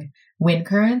riding wind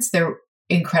currents. They're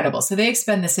incredible. So they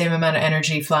expend the same amount of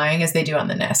energy flying as they do on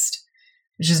the nest,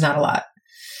 which is not a lot.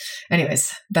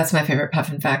 Anyways, that's my favorite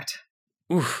puffin fact.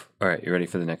 Oof. All right, you ready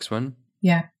for the next one?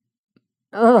 Yeah.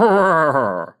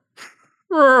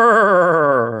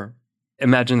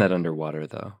 Imagine that underwater,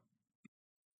 though.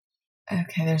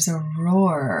 Okay, there's a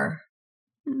roar.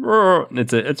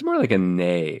 It's more like a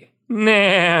neigh.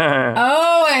 Nah.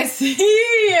 Oh, I see.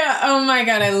 Oh my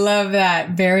God, I love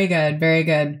that. Very good, very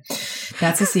good.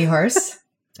 That's a seahorse.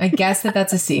 I guess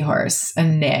that's a seahorse. A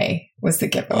neigh was the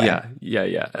giveaway.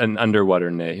 Yeah. An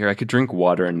underwater neigh. Here, I could drink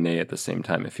water and neigh at the same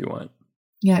time if you want.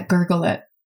 Yeah, gurgle it.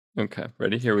 Okay,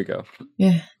 ready? Here we go.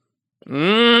 Yeah.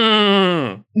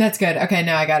 That's good. Okay,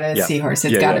 now I got a seahorse.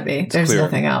 It's got to be. There's clear.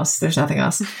 Nothing else. There's nothing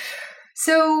else.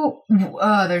 So,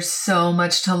 there's so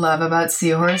much to love about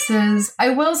seahorses. I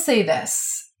will say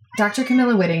this. Dr.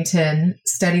 Camilla Whittington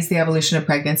studies the evolution of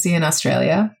pregnancy in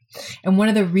Australia. And one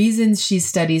of the reasons she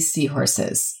studies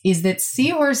seahorses is that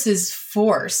seahorses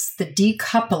force the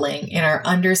decoupling in our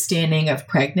understanding of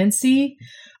pregnancy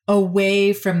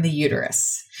away from the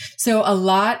uterus. So a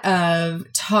lot of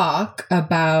talk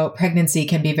about pregnancy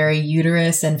can be very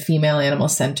uterus and female animal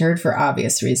centered for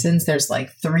obvious reasons. There's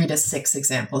like 3 to 6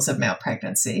 examples of male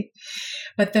pregnancy.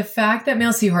 But the fact that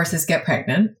male seahorses get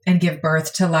pregnant and give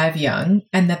birth to live young,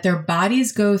 and that their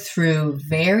bodies go through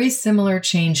very similar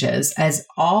changes as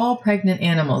all pregnant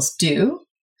animals do,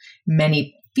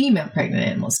 many female pregnant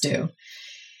animals do,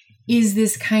 is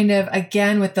this kind of,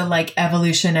 again, with the like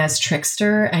evolution as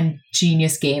trickster and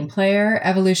genius game player,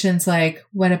 evolution's like,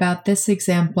 what about this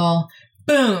example?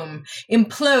 Boom,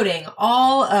 imploding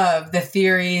all of the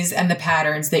theories and the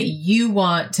patterns that you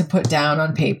want to put down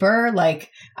on paper.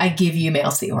 Like, I give you male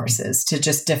seahorses to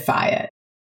just defy it.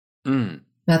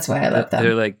 That's why I love them.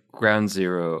 They're like ground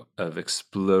zero of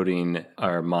exploding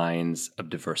our minds of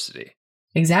diversity.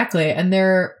 Exactly. And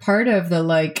they're part of the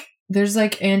like, there's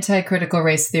like anti-critical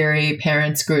race theory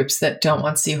parents groups that don't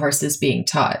want seahorses being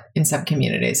taught in some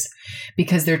communities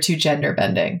because they're too gender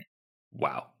bending.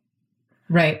 Wow.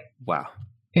 Right. Wow.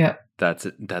 Yeah.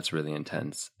 That's really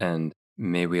intense. And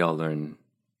may we all learn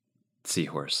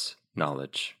seahorse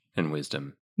knowledge and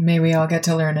wisdom. May we all get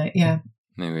to learn it. Yeah.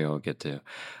 May we all get to.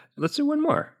 Let's do one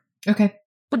more. Okay.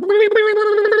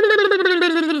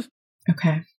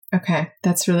 Okay.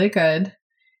 That's really good.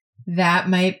 That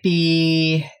might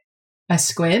be a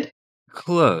squid.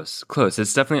 Close.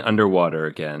 It's definitely underwater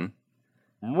again.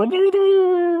 Blowing.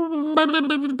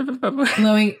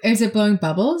 Is it blowing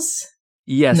bubbles?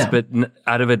 Yes, No. but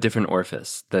out of a different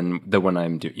orifice than the one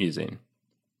I'm using.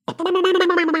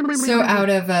 So out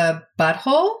of a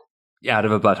butthole? Yeah, out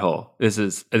of a butthole. This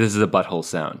is a butthole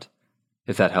sound,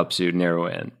 if that helps you narrow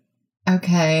in.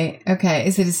 Okay.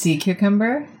 Is it a sea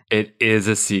cucumber? It is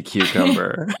a sea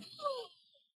cucumber.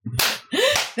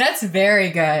 That's very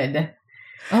good.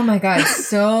 Oh my God.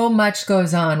 So much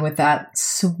goes on with that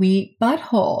sweet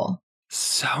butthole.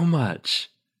 So much.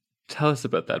 Tell us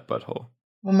about that butthole.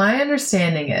 Well, my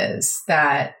understanding is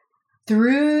that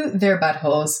through their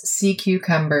buttholes, sea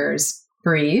cucumbers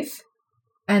breathe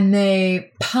and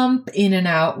they pump in and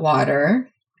out water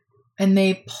and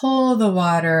they pull the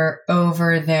water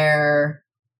over their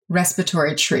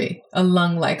respiratory tree, a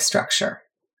lung-like structure.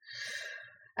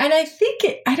 And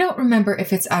I don't remember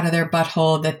if it's out of their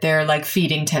butthole that their like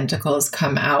feeding tentacles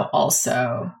come out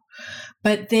also,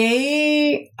 but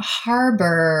they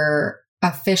harbor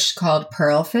a fish called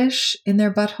pearlfish in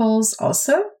their buttholes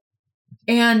also.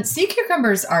 And sea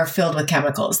cucumbers are filled with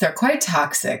chemicals. They're quite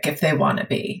toxic if they want to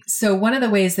be. So one of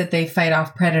the ways that they fight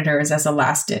off predators as a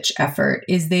last-ditch effort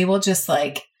is they will just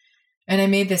like, and I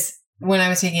made this when I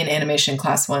was taking an animation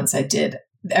class once, I did.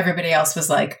 Everybody else was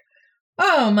like,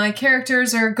 oh, my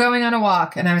characters are going on a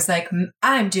walk. And I was like,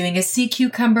 I'm doing a sea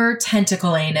cucumber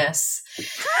tentacle anus.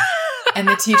 And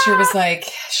the teacher was like,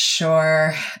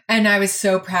 sure. And I was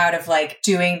so proud of like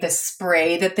doing the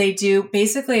spray that they do.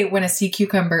 Basically, when a sea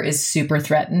cucumber is super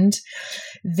threatened,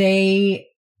 they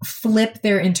flip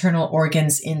their internal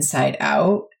organs inside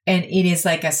out. And it is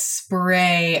like a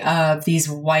spray of these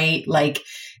white, like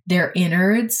their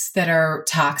innards that are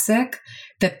toxic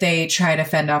that they try to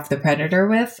fend off the predator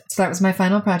with. So that was my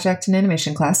final project in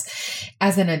animation class.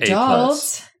 As an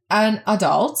adult,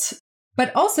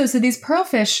 but also, so these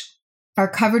pearlfish are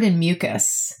covered in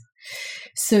mucus.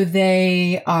 So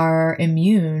they are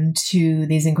immune to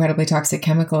these incredibly toxic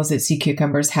chemicals that sea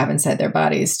cucumbers have inside their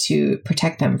bodies to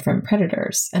protect them from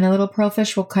predators. And a little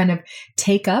pearlfish will kind of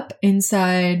take up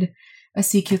inside a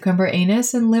sea cucumber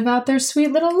anus and live out their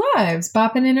sweet little lives,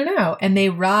 bopping in and out. And they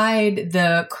ride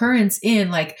the currents in.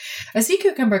 Like a sea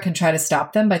cucumber can try to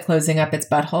stop them by closing up its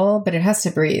butthole, but it has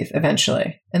to breathe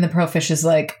eventually. And the pearlfish is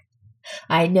like,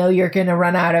 I know you're going to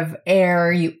run out of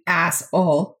air, you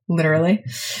asshole, literally.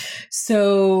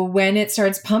 So when it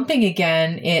starts pumping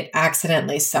again, it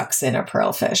accidentally sucks in a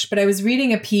pearlfish. But I was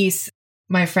reading a piece,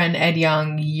 my friend Ed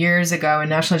Young, years ago, and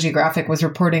National Geographic was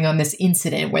reporting on this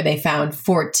incident where they found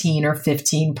 14 or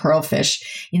 15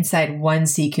 pearlfish inside one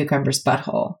sea cucumber's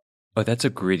butthole. Oh, that's a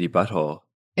greedy butthole.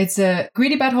 It's a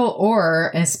greedy butthole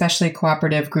or an especially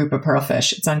cooperative group of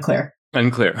pearlfish. It's unclear.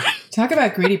 Talk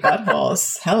about greedy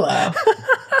buttholes. Hello.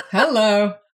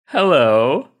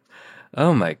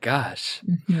 Oh my gosh.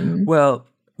 Mm-hmm. Well,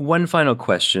 one final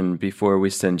question before we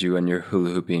send you on your hula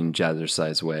hooping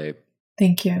jazzercise way.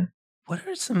 Thank you. What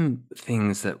are some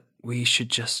things that we should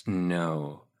just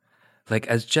know? Like,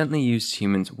 as gently used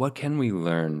humans, what can we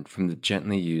learn from the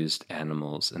gently used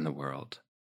animals in the world?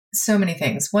 So many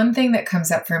things. One thing that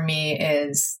comes up for me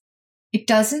is it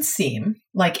doesn't seem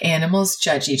like animals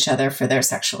judge each other for their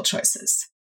sexual choices.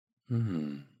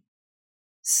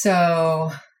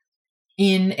 So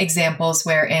in examples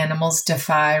where animals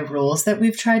defy rules that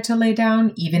we've tried to lay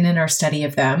down, even in our study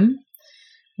of them,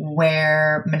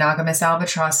 where monogamous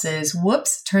albatrosses,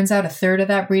 turns out a third of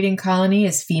that breeding colony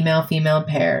is female-female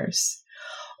pairs.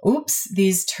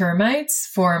 These termites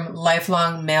form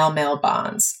lifelong male-male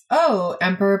bonds.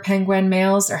 Emperor penguin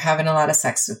males are having a lot of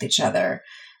sex with each other.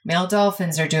 Male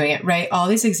dolphins are doing it, right? All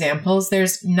these examples,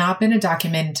 there's not been a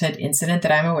documented incident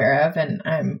that I'm aware of, and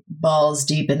I'm balls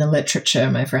deep in the literature,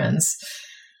 my friends,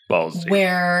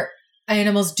 where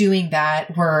animals doing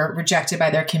that were rejected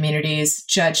by their communities,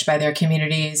 judged by their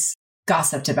communities,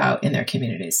 gossiped about in their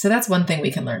communities. So that's one thing we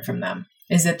can learn from them,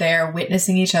 is that they are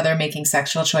witnessing each other making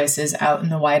sexual choices out in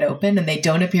the wide open, and they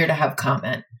don't appear to have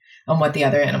comment on what the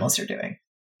other animals are doing.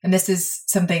 And this is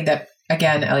something that,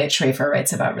 again, Elliot Schrafer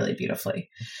writes about really beautifully.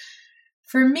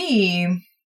 For me,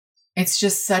 it's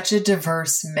just such a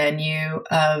diverse menu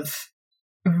of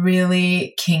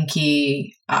really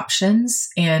kinky options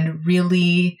and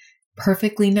really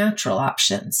perfectly natural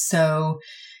options. So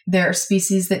there are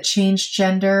species that change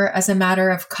gender as a matter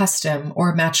of custom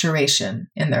or maturation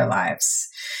in their lives.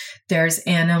 There's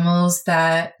animals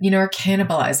that, are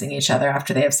cannibalizing each other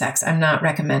after they have sex. I'm not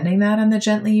recommending that on the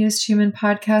Gently Used Human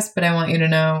podcast, but I want you to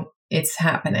know it's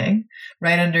happening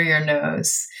right under your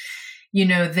nose.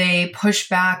 They push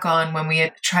back on when we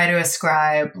try to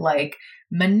ascribe like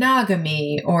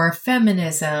monogamy or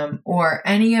feminism or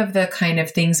any of the kind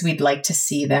of things we'd like to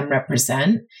see them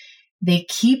represent. They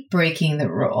keep breaking the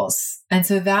rules. And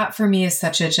so that for me is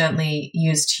such a Gently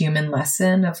Used Human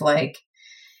lesson of like,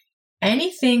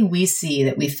 anything we see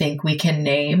that we think we can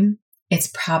name, it's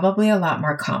probably a lot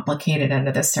more complicated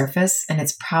under the surface, and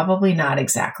it's probably not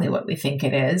exactly what we think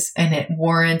it is, and it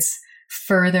warrants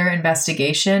further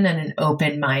investigation and an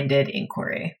open-minded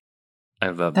inquiry. I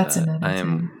love That's that. Another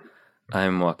thing. I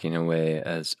am walking away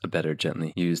as a better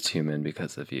Gently Used Human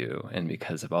because of you and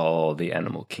because of all the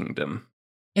animal kingdom.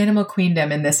 Animal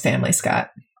queendom in this family,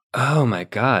 Scott. Oh my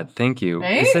God, thank you.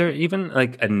 Right? Is there even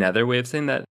like another way of saying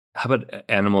that? How about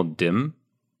animal dim?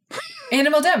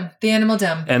 Animal dim. The animal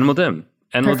dim. Animal dim.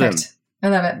 Animal Perfect. dim. I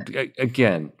love it.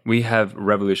 Again, we have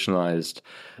revolutionized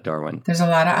Darwin. There's a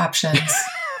lot of options.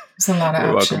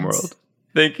 You're welcome, world.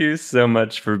 Thank you so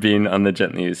much for being on the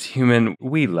Gently Used Human.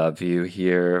 We love you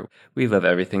here. We love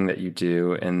everything that you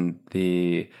do and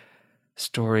the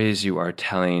stories you are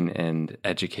telling and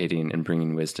educating and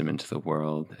bringing wisdom into the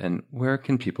world. And where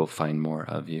can people find more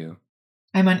of you?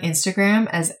 I'm on Instagram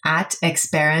as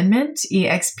 @experiment,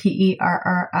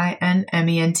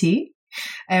 EXPERRINMENT.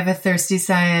 I have a Thirsty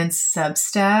Science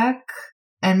Substack,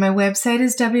 and my website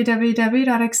is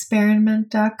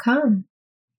www.experiment.com.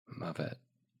 Love it.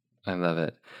 I love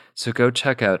it. So go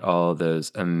check out all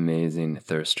those amazing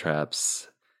thirst traps.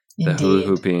 The hula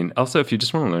hooping. Also, if you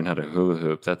just want to learn how to hula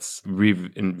hoop, that's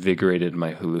reinvigorated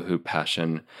my hula hoop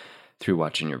passion through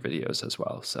watching your videos as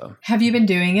well. So, have you been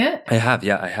doing it? I have.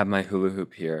 Yeah, I have my hula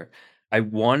hoop here. I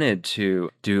wanted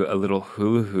to do a little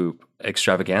hula hoop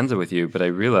extravaganza with you, but I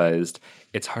realized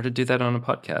it's hard to do that on a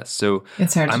podcast. So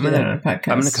it's hard to do that on a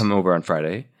podcast. I'm going to come over on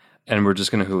Friday, and we're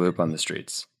just going to hula hoop on the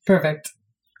streets. Perfect.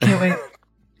 Can't wait.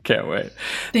 Can't wait.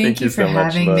 Thank you for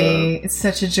having me. It's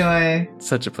such a joy.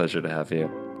 Such a pleasure to have you.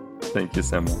 Thank you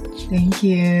so much. Thank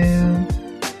you.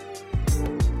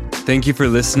 Thank you for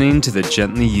listening to the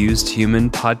Gently Used Human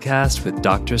podcast with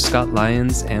Dr. Scott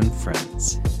Lyons and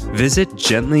friends. Visit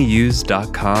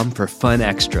gentlyused.com for fun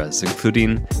extras,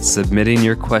 including submitting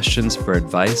your questions for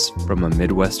advice from a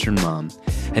Midwestern mom.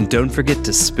 And don't forget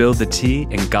to spill the tea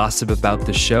and gossip about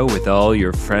the show with all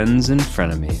your friends and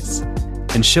frenemies.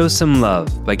 And show some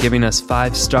love by giving us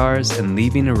 5 stars and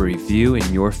leaving a review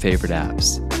in your favorite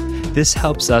apps. This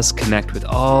helps us connect with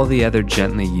all the other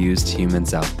gently used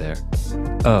humans out there.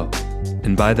 Oh,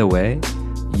 and by the way,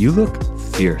 you look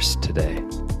fierce today.